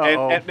experience.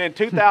 And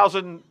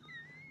 2,000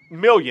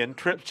 million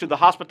trips to the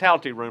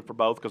hospitality room for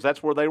both, because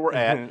that's where they were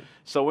at.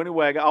 So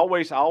anyway, I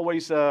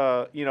always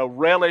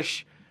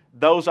relish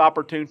those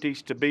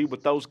opportunities to be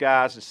with those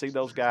guys and see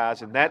those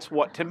guys. And that's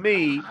what, to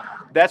me,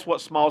 that's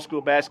what small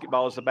school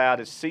basketball is about,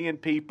 is seeing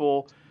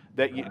people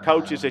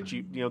coaches that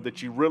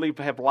you really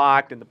have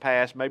liked in the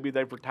past. Maybe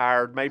they've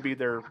retired, maybe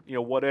they're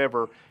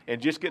whatever,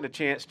 and just getting a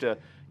chance to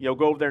go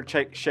over there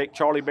and shake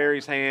Charlie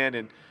Berry's hand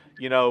and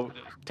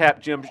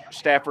tap Jim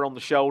Stafford on the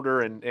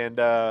shoulder,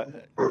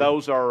 and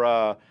those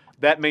are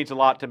that means a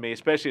lot to me,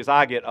 especially as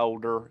I get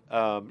older.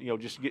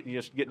 Just getting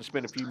to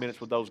spend a few minutes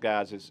with those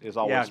guys is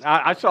always.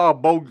 Yeah, I saw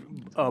Bo,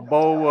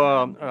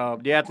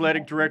 the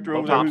athletic director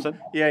over Thompson.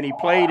 there. And he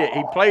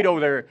played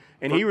over there,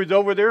 and he was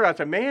over there. I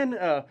said,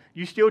 man,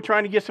 you still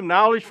trying to get some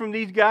knowledge from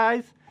these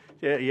guys?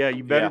 Yeah,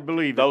 you better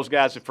believe it. Those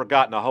guys have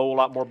forgotten a whole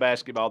lot more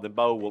basketball than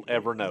Bo will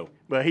ever know.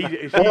 But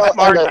he's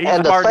smart.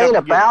 And the thing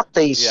about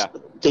these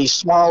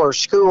smaller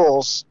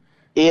schools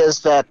is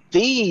that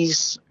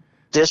these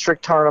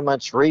district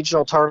tournaments,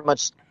 regional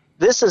tournaments,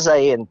 this is an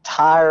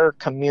entire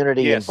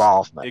community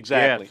involvement.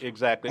 Exactly.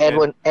 And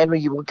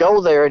when you go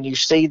there and you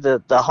see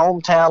the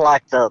hometown,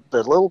 like the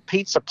little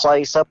pizza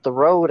place up the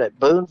road at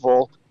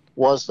Boonville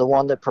was the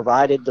one that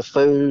provided the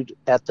food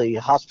at the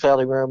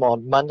hospitality room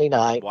on Monday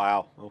night.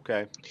 Wow,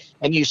 okay.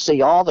 And you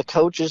see all the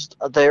coaches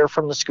there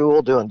from the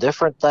school doing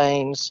different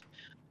things.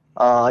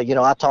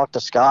 I talked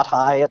to Scott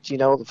Hyatt,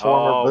 the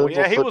former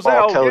Boonville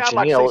football coach.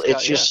 And,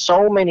 it's just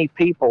so many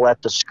people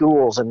at the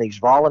schools and these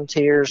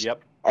volunteers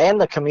and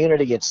the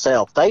community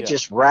itself. They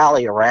just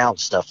rally around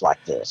stuff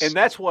like this. And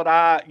that's what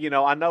I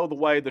know the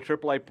way the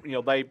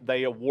AAA,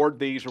 they award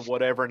these or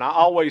whatever. And I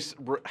always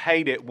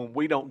hate it when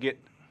we don't get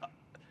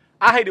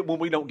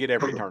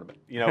every tournament,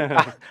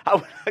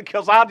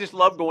 because I just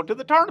love going to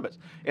the tournaments,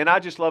 and I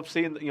just love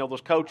seeing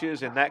those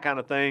coaches and that kind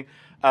of thing.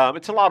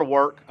 It's a lot of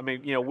work. I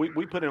mean,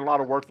 we put in a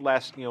lot of work the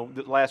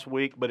last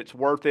week, but it's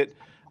worth it.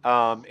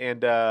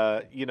 And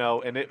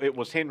it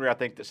was Henry, I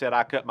think, that said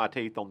I cut my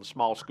teeth on the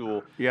small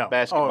school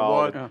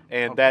basketball,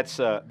 and that's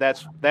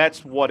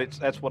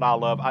what I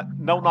love.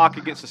 No knock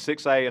against the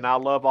 6A, and I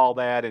love all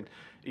that, and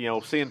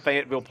seeing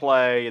Fayetteville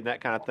play and that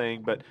kind of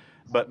thing,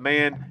 But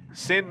man,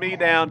 send me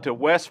down to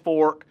West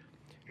Fork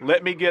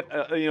let me get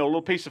a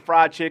little piece of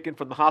fried chicken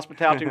from the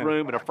hospitality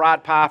room and a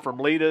fried pie from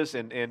Lita's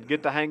and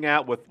get to hang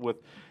out with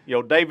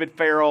David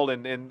Farrell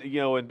and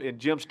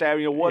Jim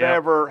Stabby,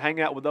 whatever. Yep.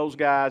 Hang out with those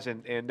guys,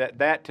 and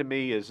that to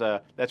me is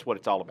that's what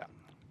it's all about.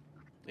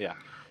 Yeah.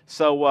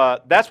 So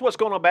that's what's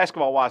going on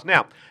basketball-wise.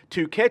 Now,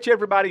 to catch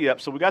everybody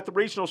up, so we got the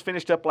regionals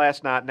finished up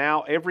last night.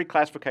 Now every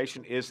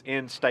classification is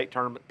in state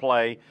tournament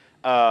play,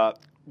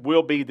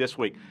 will be this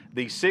week.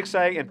 The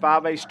 6A and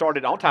 5A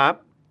started on time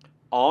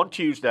on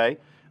Tuesday.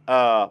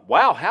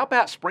 Wow, how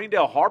about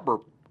Springdale Harbor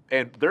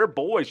and their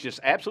boys just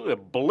absolutely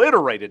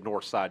obliterated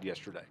Northside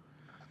yesterday?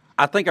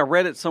 I think I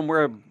read it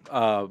somewhere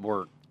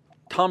where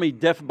Tommy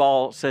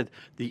Defball said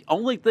the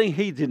only thing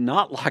he did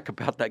not like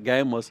about that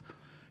game was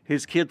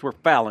his kids were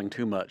fouling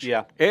too much.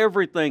 Yeah.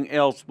 Everything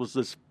else was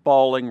just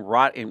falling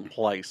right in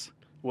place.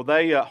 Well,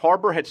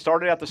 Harbor had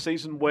started out the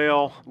season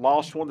well,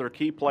 lost one of their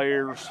key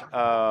players,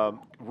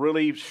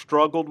 really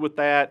struggled with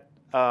that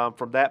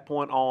from that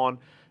point on.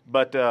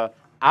 But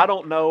I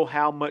don't know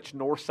how much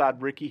Northside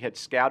Ricky had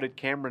scouted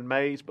Cameron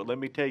Mays, but let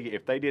me tell you,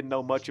 if they didn't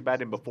know much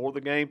about him before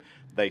the game,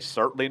 they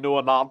certainly knew a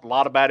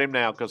lot about him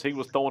now because he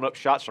was throwing up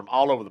shots from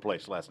all over the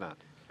place last night.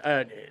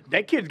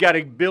 That kid's got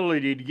an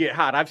ability to get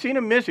hot. I've seen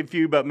him miss a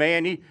few, but,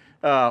 man,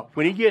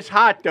 when he gets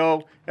hot,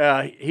 though,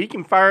 he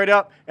can fire it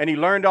up, and he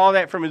learned all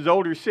that from his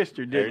older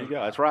sister, didn't he? There you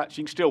go. That's right.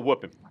 She can still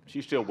whoop him.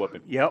 She's still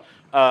whooping. Yep.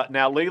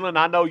 Now, Leland,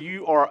 I know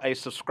you are a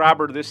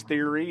subscriber to this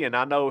theory, and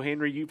I know,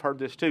 Henry, you've heard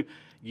this too.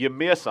 You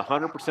miss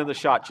 100% of the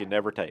shots you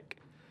never take.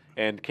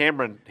 And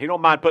Cameron, he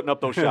don't mind putting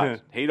up those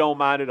shots. He don't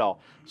mind at all.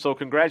 So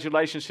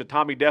congratulations to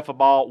Tommy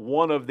Defaball,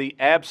 one of the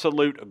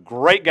absolute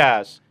great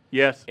guys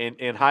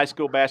in high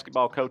school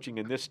basketball coaching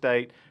in this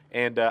state.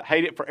 And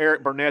hate it for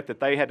Eric Burnett that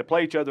they had to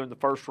play each other in the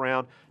first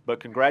round, but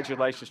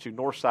congratulations to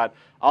Northside.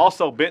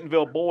 Also,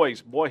 Bentonville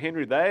boys, boy,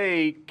 Henry,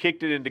 they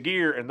kicked it into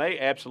gear, and they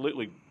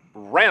absolutely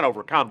ran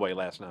over Conway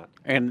last night.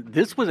 And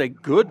this was a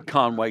good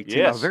Conway team.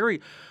 Yes. A very,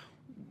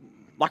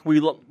 like we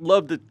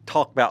love to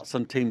talk about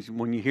some teams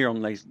when you hear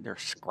them, they're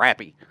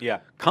scrappy. Yeah.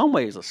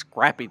 Conway is a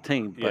scrappy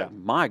team, but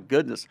my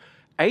goodness,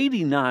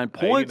 89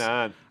 points.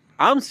 89.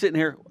 I'm sitting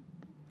here.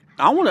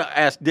 I want to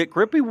ask Dick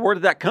Rippey, where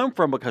did that come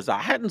from? Because I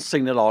hadn't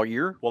seen it all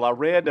year. Well, I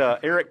read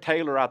Eric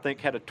Taylor, I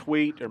think, had a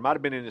tweet, or it might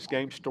have been in his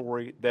game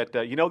story, that,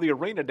 the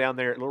arena down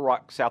there at Little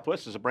Rock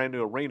Southwest is a brand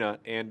new arena,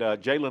 and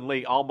Jalen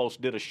Lee almost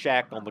did a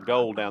shack on the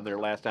goal down there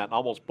last night and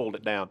almost pulled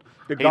it down.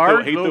 The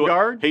guard?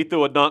 He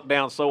threw a dunk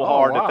down so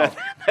hard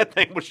that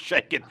thing was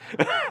shaking.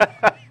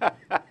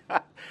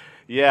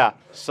 Yeah,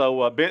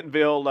 so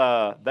Bentonville,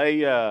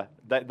 they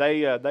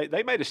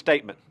made a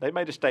statement. They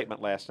made a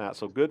statement last night,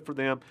 so good for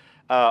them.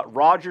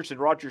 Rogers and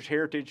Rogers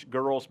Heritage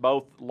girls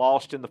both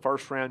lost in the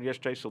first round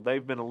yesterday, so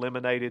they've been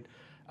eliminated.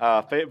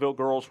 Fayetteville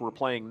girls we're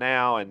playing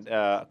now, and,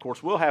 of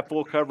course, we'll have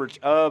full coverage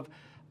of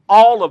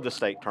all of the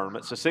state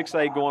tournaments. The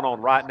 6A going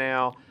on right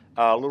now.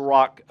 Little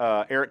Rock,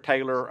 Eric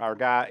Taylor, our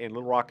guy in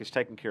Little Rock, is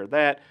taking care of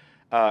that.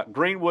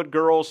 Greenwood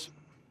girls,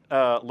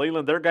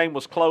 Leland, their game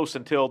was close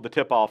until the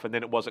tip-off, and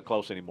then it wasn't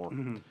close anymore.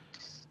 Mm-hmm.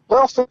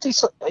 Well,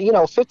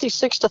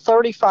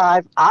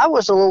 56-35. I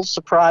was a little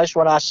surprised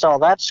when I saw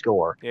that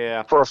score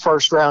for a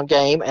first-round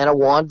game and a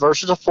 1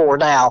 versus a 4.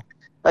 Now,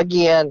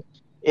 again,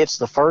 it's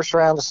the first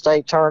round of the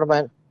state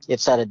tournament.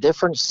 It's at a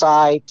different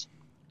site,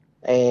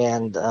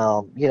 and,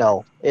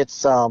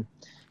 it's you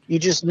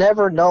just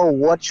never know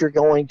what you're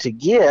going to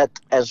get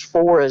as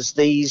far as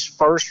these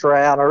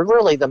first-round or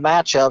really the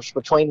matchups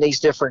between these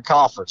different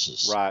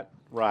conferences.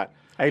 Right.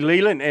 Hey,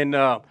 Leland, and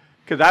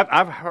because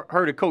I've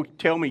heard a coach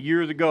tell me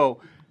years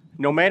ago,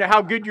 no matter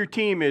how good your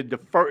team is,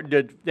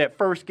 that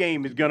first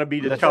game is going to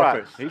be the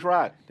toughest.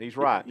 Right. He's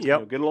right.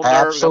 Yep. Get a little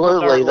nerve,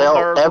 absolutely.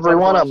 Every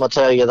one of them will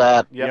tell you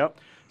that. Yep.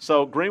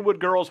 So Greenwood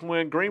girls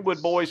win.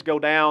 Greenwood boys go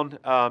down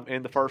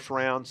in the first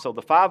round. So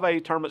the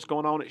 5A tournament's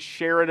going on at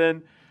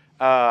Sheridan.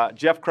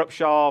 Jeff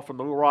Krupshaw from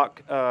the Little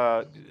Rock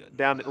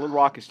down at Little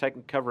Rock is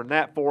covering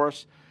that for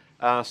us.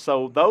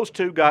 So those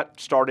two got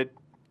started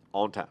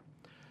on time.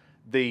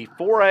 The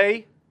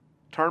 4A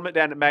tournament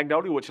down at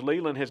Magnolia, which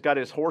Leland has got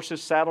his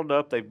horses saddled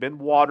up. They've been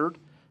watered.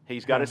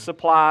 He's got his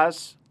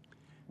supplies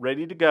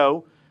ready to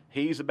go.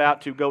 He's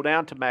about to go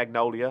down to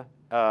Magnolia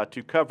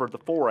to cover the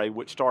 4A,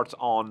 which starts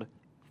on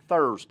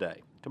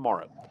Thursday,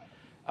 tomorrow.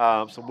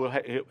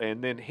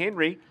 And then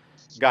Henry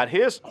got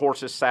his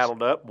horses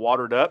saddled up,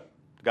 watered up,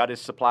 got his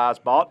supplies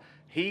bought.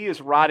 He is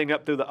riding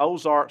up through the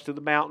Ozarks, through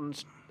the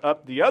mountains,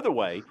 up the other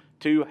way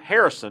to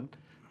Harrison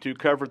to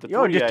cover the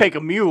 3A. Just take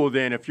a mule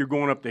then if you're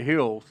going up the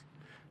hills.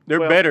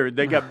 They're better.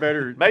 They got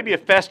better. Maybe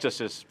if Festus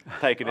is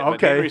taking it,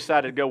 but Henry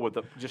decided to go with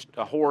just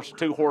a horse,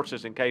 2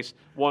 horses in case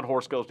one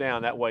horse goes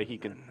down. That way he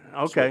can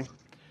switch.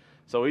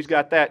 So he's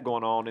got that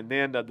going on. And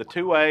then the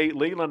 2A,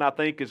 Leland, I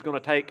think, is going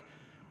to take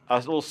a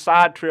little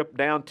side trip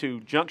down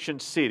to Junction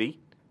City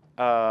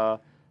for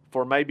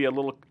maybe a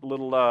little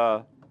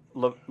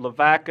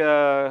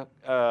Lavaca,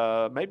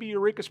 maybe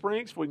Eureka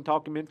Springs. We can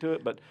talk him into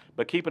it, but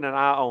keeping an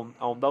eye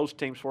on those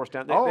teams for us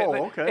down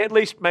there. At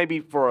least maybe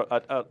for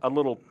a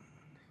little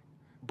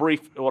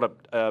brief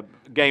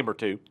game or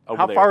two over there.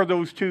 How far are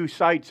those two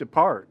sites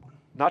apart?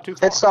 Not too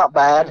far. It's not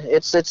bad.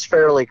 It's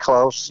fairly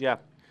close. Yeah,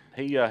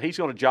 he's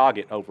going to jog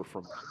it over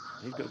from.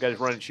 He's got his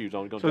running shoes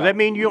on. So does that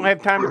mean you don't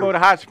have time to go to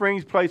Hot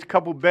Springs, place a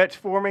couple bets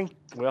for me?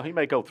 Well, he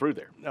may go through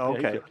there. Oh,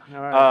 okay. Yeah,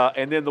 all right.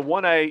 And then the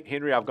 1A,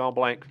 Henry, I've gone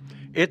blank.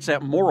 It's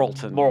at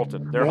Morrilton.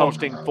 Morrilton. They're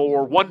hosting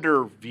for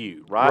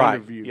Wonderview, right?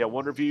 Right. Wonderview. Yeah,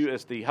 Wonderview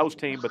is the host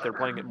team, but they're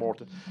playing at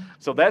Morrilton.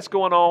 So that's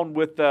going on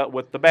with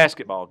the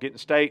basketball, getting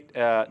state.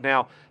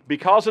 Now,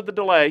 because of the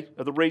delay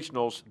of the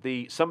regionals,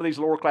 some of these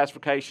lower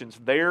classifications,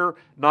 they're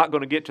not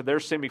going to get to their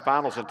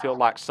semifinals until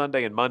like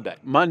Sunday and Monday.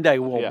 Monday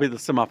will be the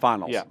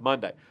semifinals. Yeah,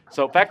 Monday.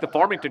 So, in fact, the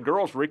Farmington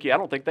girls, Ricky, I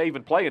don't think they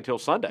even play until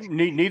Sunday.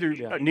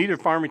 Neither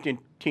Farmington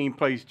team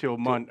plays till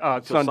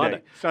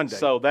Sunday.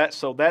 So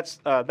that's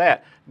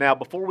that. Now,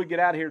 before we get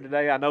out of here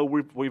today, I know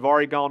we've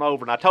already gone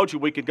over, and I told you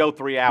we could go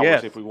 3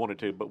 hours if we wanted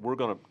to, but we're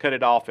going to cut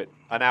it off at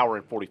an hour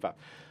and 45.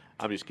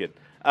 I'm just kidding.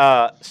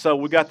 So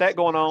we got that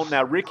going on.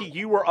 Now, Ricky,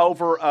 you were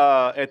over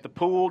at the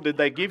pool. Did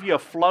they give you a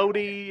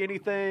floaty,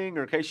 anything,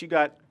 or in case you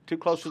got too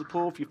close to the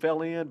pool if you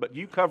fell in? But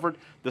you covered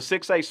the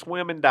 6A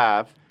swim and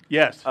dive.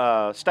 Yes.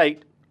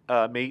 State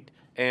meet,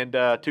 and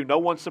to no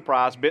one's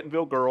surprise,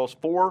 Bentonville girls,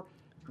 4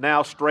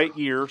 now straight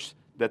years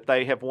that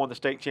they have won the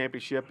state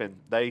championship, and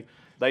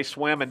they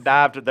swam and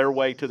dived their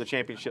way to the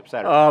championship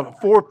Saturday.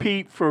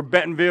 4-peat for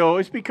Bentonville.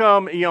 It's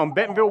become,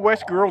 Bentonville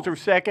West girls are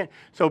second,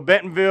 so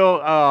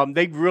Bentonville,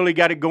 they've really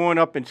got it going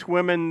up in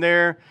swimming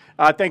there.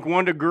 I think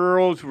one of the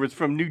girls was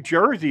from New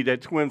Jersey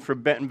that swims for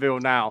Bentonville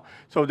now.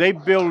 So they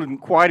built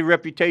quite a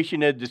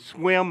reputation as the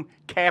swim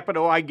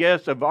capital, I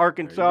guess, of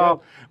Arkansas.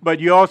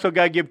 But you also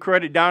got to give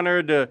credit down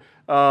there. The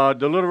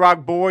Little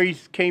Rock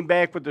boys came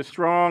back with a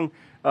strong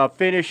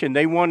finish, and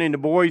they won in the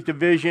boys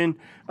division.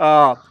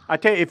 I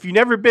tell you, if you've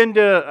never been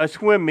to a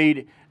swim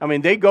meet, I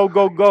mean, they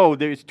go.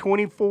 There's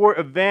 24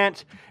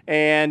 events,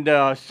 and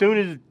as soon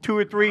as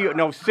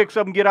 6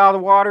 of them get out of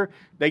the water,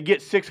 they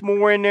get 6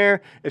 more in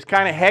there. It's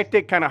kind of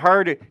hectic, kind of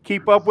hard to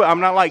keep up with. I'm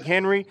not like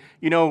Henry,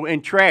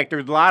 in track.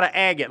 There's a lot of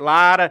agate, a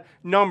lot of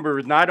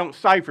numbers, and I don't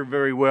cipher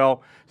very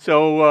well.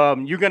 So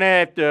you're going to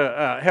have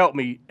to help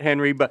me,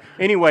 Henry. But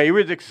anyway, it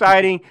was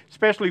exciting,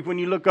 especially when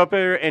you look up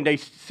there and they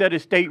set a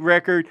state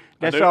record.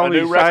 That's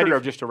always exciting. Record or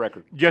just a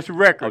record? Just a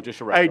record. Oh, just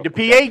a record. Hey, the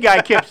PA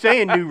guy kept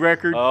saying new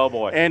record. Oh,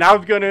 boy. And I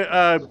was going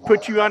to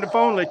put you on the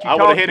phone, let you talk to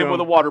him. I would have hit him with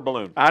a water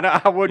balloon.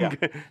 I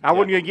wasn't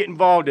going to get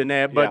involved in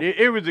that, but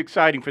it was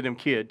exciting for them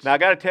kids. Now, I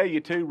got to tell you,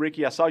 too,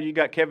 Ricky, I saw you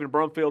got Kevin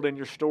Brumfield in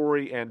your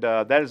story, and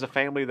that is a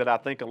family that I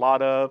think a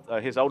lot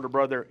of. His older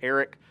brother,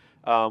 Eric,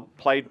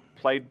 played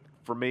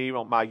for me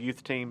on my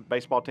youth team,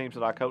 baseball teams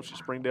that I coached at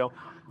Springdale.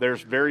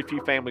 There's very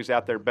few families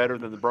out there better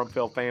than the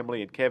Brumfield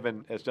family, and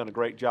Kevin has done a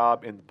great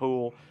job in the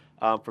pool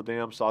for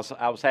them. So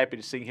I was happy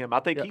to see him. I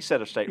think he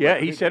set a state record.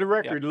 Yeah, he set a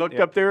record. Looked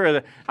up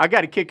there. I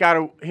got a kick out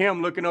of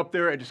him looking up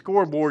there at the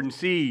scoreboard and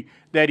see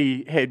that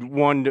he had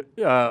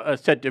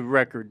set the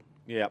record.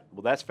 Yeah,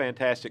 well, that's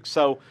fantastic.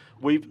 So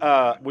we've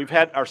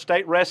had our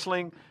state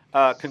wrestling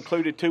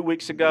concluded 2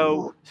 weeks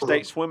ago.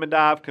 State swim and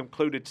dive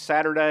concluded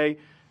Saturday.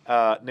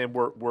 And then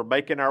we're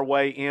making our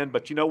way in.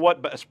 But you know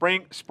what? But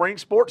spring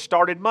sports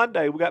started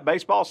Monday. We got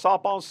baseball,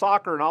 softball, and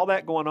soccer, and all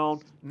that going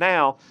on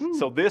now.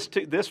 So these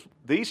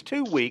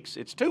 2 weeks,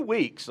 it's 2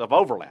 weeks of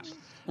overlap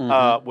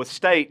with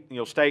state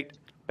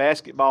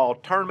basketball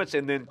tournaments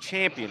and then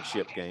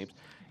championship games,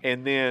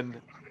 and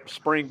then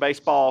spring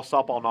baseball,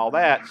 softball, and all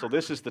that. So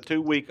this is the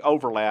 2-week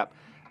overlap,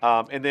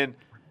 and then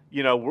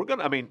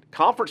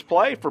conference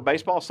play for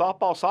baseball,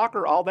 softball,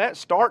 soccer, all that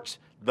starts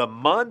the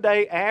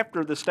Monday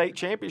after the state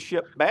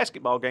championship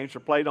basketball games are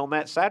played on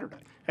that Saturday.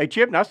 Hey,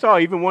 Chip, and I saw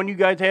even one you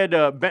guys had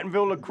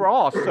Bentonville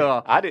lacrosse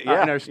I did, in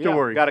our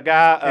story. Got a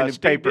guy, in the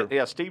paper.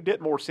 Steve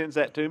Ditmore sends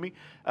that to me.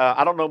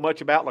 I don't know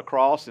much about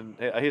lacrosse, and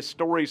his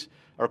stories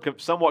are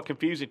somewhat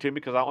confusing to me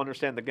because I don't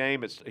understand the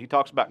game. He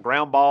talks about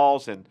ground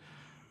balls and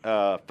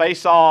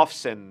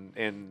face-offs and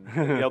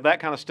that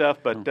kind of stuff.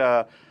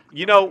 But,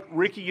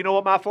 Ricky, you know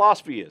what my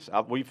philosophy is.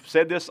 We've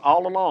said this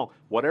all along.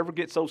 Whatever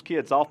gets those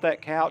kids off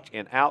that couch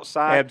and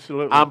outside,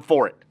 absolutely, I'm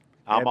for it.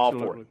 I'm all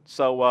for it.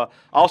 So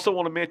also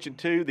want to mention,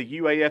 too, the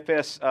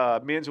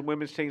UAFS men's and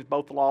women's teams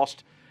both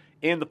lost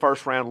in the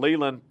first round.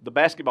 Leland, the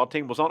basketball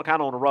team, was kind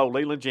of on a roll.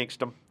 Leland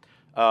jinxed them.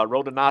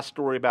 Wrote a nice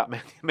story about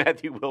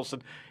Matthew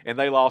Wilson, and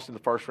they lost in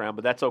the first round.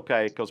 But that's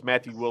okay because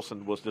Matthew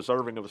Wilson was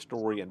deserving of a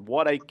story. And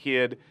what a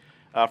kid.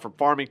 From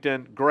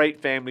Farmington, great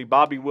family.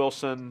 Bobby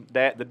Wilson,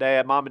 the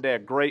dad, mom and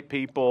dad, great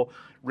people.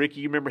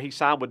 Ricky, you remember he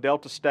signed with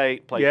Delta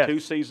State, played 2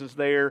 seasons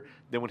there.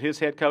 Then when his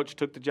head coach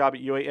took the job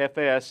at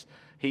UAFS,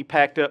 he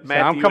packed up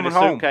Matthew in a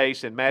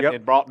suitcase and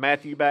brought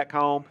Matthew back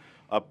home.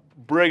 A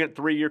brilliant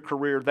 3-year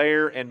career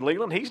there. And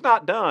Leland, he's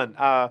not done.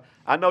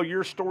 I know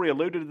your story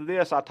alluded to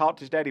this. I talked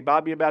to his daddy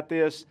Bobby about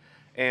this.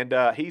 And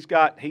he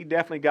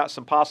definitely got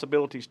some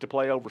possibilities to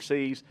play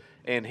overseas,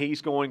 and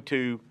he's going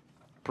to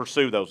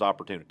pursue those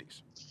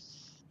opportunities.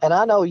 And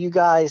I know you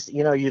guys,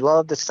 you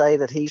love to say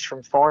that he's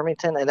from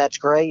Farmington, and that's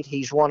great.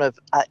 He's one of,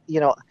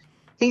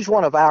 he's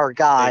one of our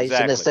guys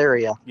in this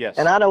area. Yes.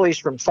 And I know he's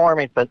from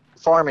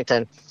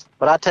Farmington,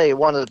 but I tell you,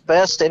 one of the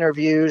best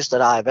interviews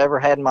that I've ever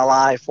had in my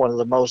life, one of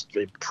the most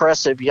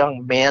impressive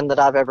young men that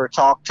I've ever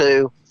talked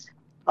to.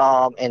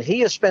 And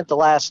he has spent the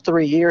last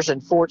 3 years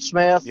in Fort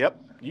Smith. Yep.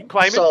 You can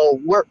claim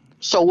him.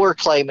 So we're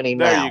claiming him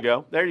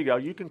now. There you go.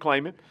 You can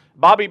claim him.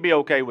 Bobby be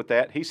okay with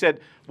that. He said,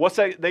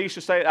 they used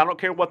to say, I don't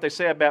care what they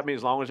say about me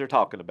as long as they're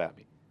talking about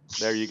me.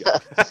 There you go.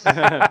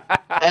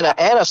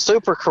 and a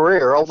super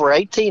career, over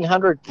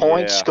 1,800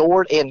 points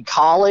scored in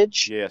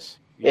college. Yes.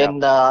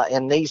 Yep.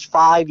 In these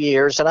 5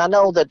 years. And I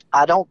know that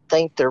I don't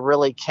think they're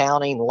really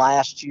counting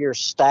last year's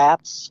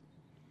stats,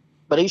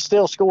 but he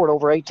still scored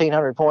over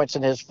 1,800 points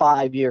in his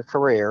 5-year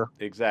career.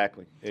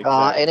 Exactly.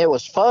 And it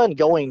was fun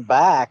going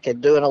back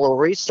and doing a little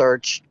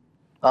research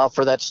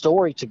for that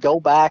story, to go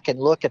back and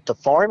look at the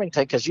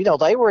Farmington, because,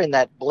 they were in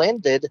that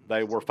blended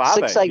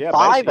 6A,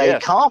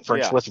 5A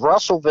conference with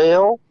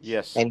Russellville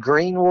and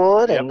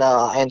Greenwood,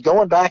 and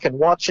going back and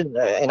watching,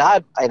 and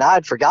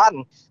I'd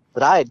forgotten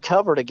that I had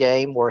covered a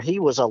game where he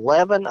was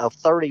 11 of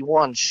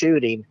 31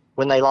 shooting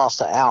when they lost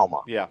to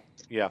Alma.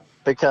 Yeah.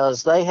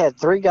 Because they had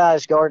 3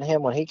 guys guarding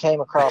him when he came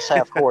across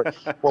half court.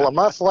 Well, a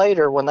month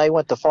later, when they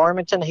went to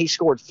Farmington, he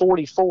scored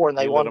 44 and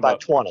they won by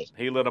 20.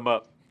 He lit them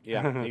up.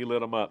 Yeah, he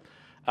lit them up.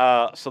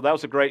 So that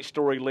was a great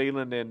story,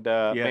 Leland. And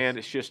man,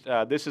 it's just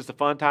this is the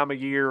fun time of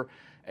year,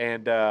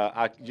 and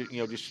I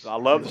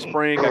love the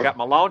spring. I got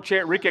my lawn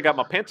chair, Ricky. I got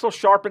my pencil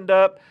sharpened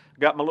up.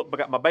 Got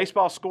my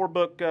baseball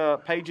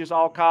scorebook pages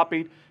all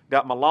copied.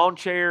 Got my lawn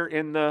chair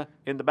in the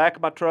back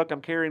of my truck.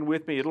 I'm carrying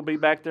with me. It'll be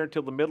back there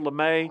until the middle of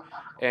May,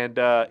 and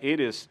it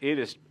is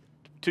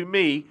to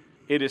me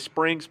it is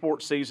spring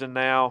sports season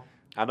now.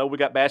 I know we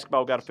got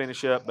basketball got to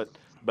finish up, but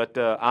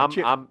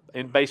I'm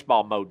in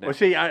baseball mode now. Well,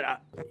 see,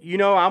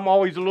 I'm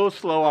always a little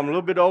slow. I'm a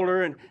little bit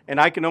older, and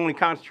I can only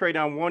concentrate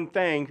on one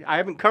thing. I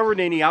haven't covered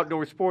any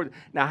outdoor sports.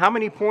 Now, how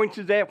many points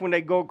is that when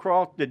they go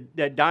across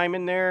that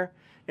diamond there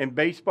in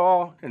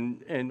baseball?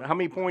 And how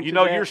many points is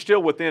that? You're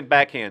still within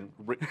backhand.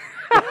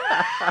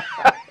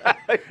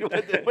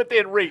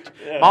 within reach.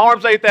 Yeah. My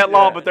arms ain't that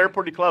long, but they're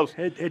pretty close.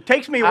 It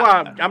takes me a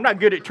while. I'm not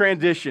good at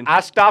transition. I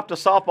stopped a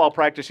softball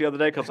practice the other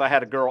day because I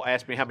had a girl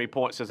ask me how many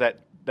points does that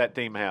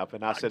team have,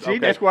 and I said, "See,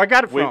 that's where I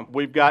got it from."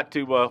 We've got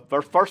to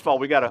first of all,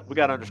 we got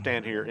to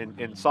understand here in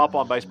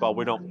softball and baseball,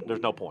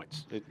 there's no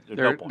points.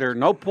 There are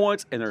no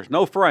points and there's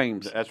no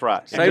frames. That's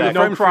right. Save the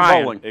frames for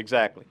bowling.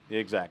 Exactly.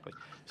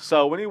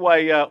 So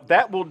anyway,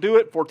 that will do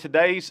it for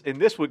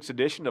this week's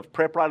edition of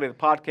Prep Riley the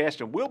podcast,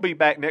 and we'll be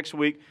back next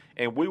week,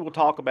 and we will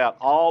talk about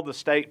all the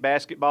state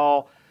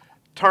basketball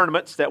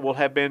tournaments that will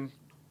have been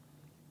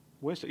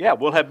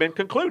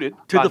concluded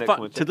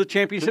to the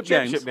championship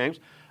games.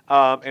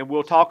 And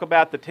we'll talk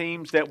about the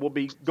teams that will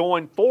be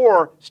going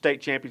for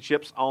state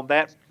championships on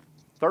that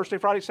Thursday,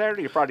 Friday,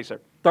 Saturday, or Friday,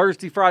 Saturday?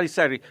 Thursday, Friday,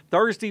 Saturday.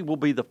 Thursday will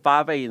be the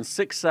 5A and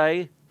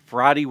 6A.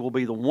 Friday will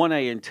be the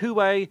 1A and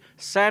 2A.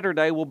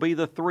 Saturday will be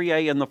the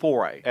 3A and the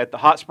 4A. At the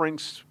Hot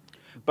Springs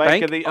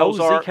Bank of the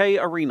Ozark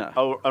OZK Arena.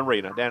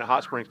 Arena down at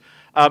Hot Springs.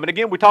 And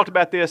again, we talked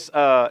about this,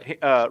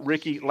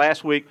 Ricky,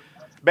 last week.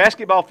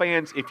 Basketball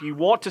fans, if you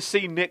want to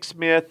see Nick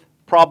Smith,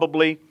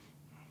 probably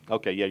 –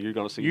 okay, yeah, you're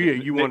going to see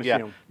Nick. You want to see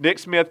him. Nick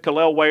Smith,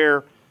 Kalel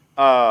Ware,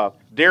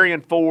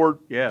 Darian Ford,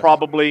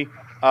 probably.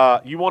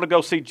 You want to go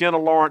see Jenna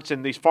Lawrence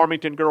and these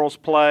Farmington girls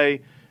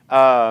play.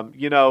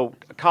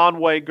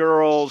 Conway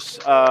girls,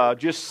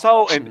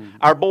 and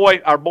our boy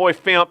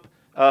Fimp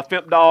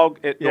Dog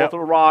at North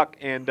Little Rock,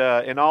 and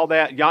all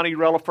that. Yanni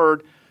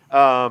Relaford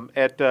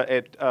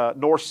at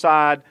North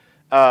Side.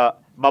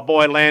 My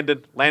boy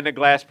Landon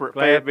Glasper at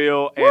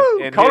Fayetteville,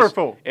 and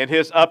colorful,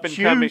 his up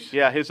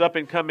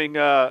and coming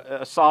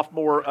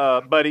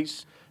sophomore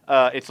buddies.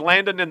 It's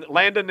Landon and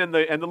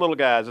the little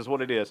guys is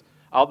what it is.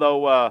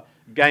 Although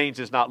Gaines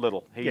is not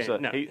little, he's a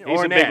big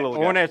little guy.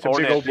 Ornette's a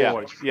big old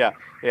boy. Yeah.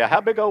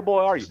 How big old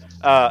boy are you?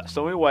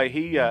 So anyway,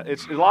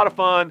 it's a lot of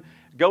fun.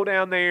 Go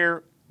down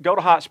there. Go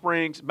to Hot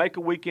Springs, make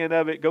a weekend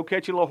of it. Go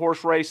catch a little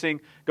horse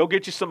racing. Go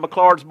get you some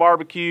McClard's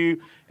barbecue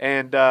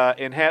and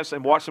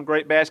watch some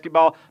great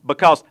basketball,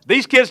 because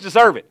these kids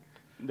deserve it.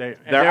 They're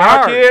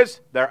our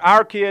kids. They're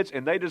our kids,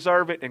 and they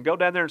deserve it. And go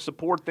down there and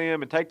support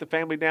them, and take the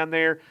family down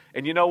there.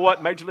 And you know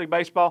what? Major League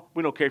Baseball,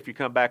 we don't care if you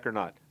come back or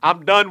not.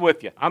 I'm done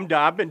with you. I'm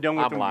done. I've been done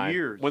with them for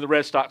years. When the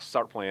Red Sox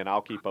start playing,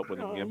 I'll keep up with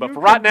them again. But for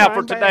right now,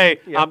 for today,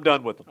 I'm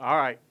done with them. All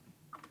right.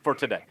 For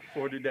today.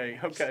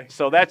 Okay.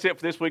 So that's it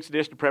for this week's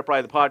edition of Prep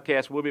Riley, the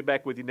podcast. We'll be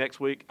back with you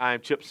next week. I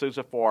am Chip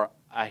Sousa for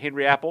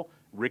Henry Apple,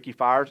 Ricky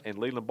Fires, and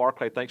Leland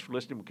Barclay. Thanks for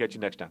listening. We'll catch you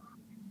next time.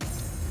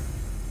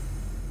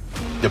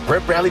 The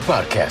Prep Rally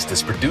Podcast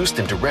is produced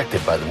and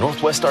directed by the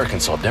Northwest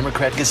Arkansas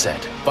Democrat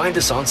Gazette. Find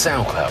us on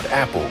SoundCloud,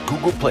 Apple,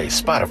 Google Play,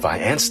 Spotify,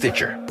 and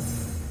Stitcher.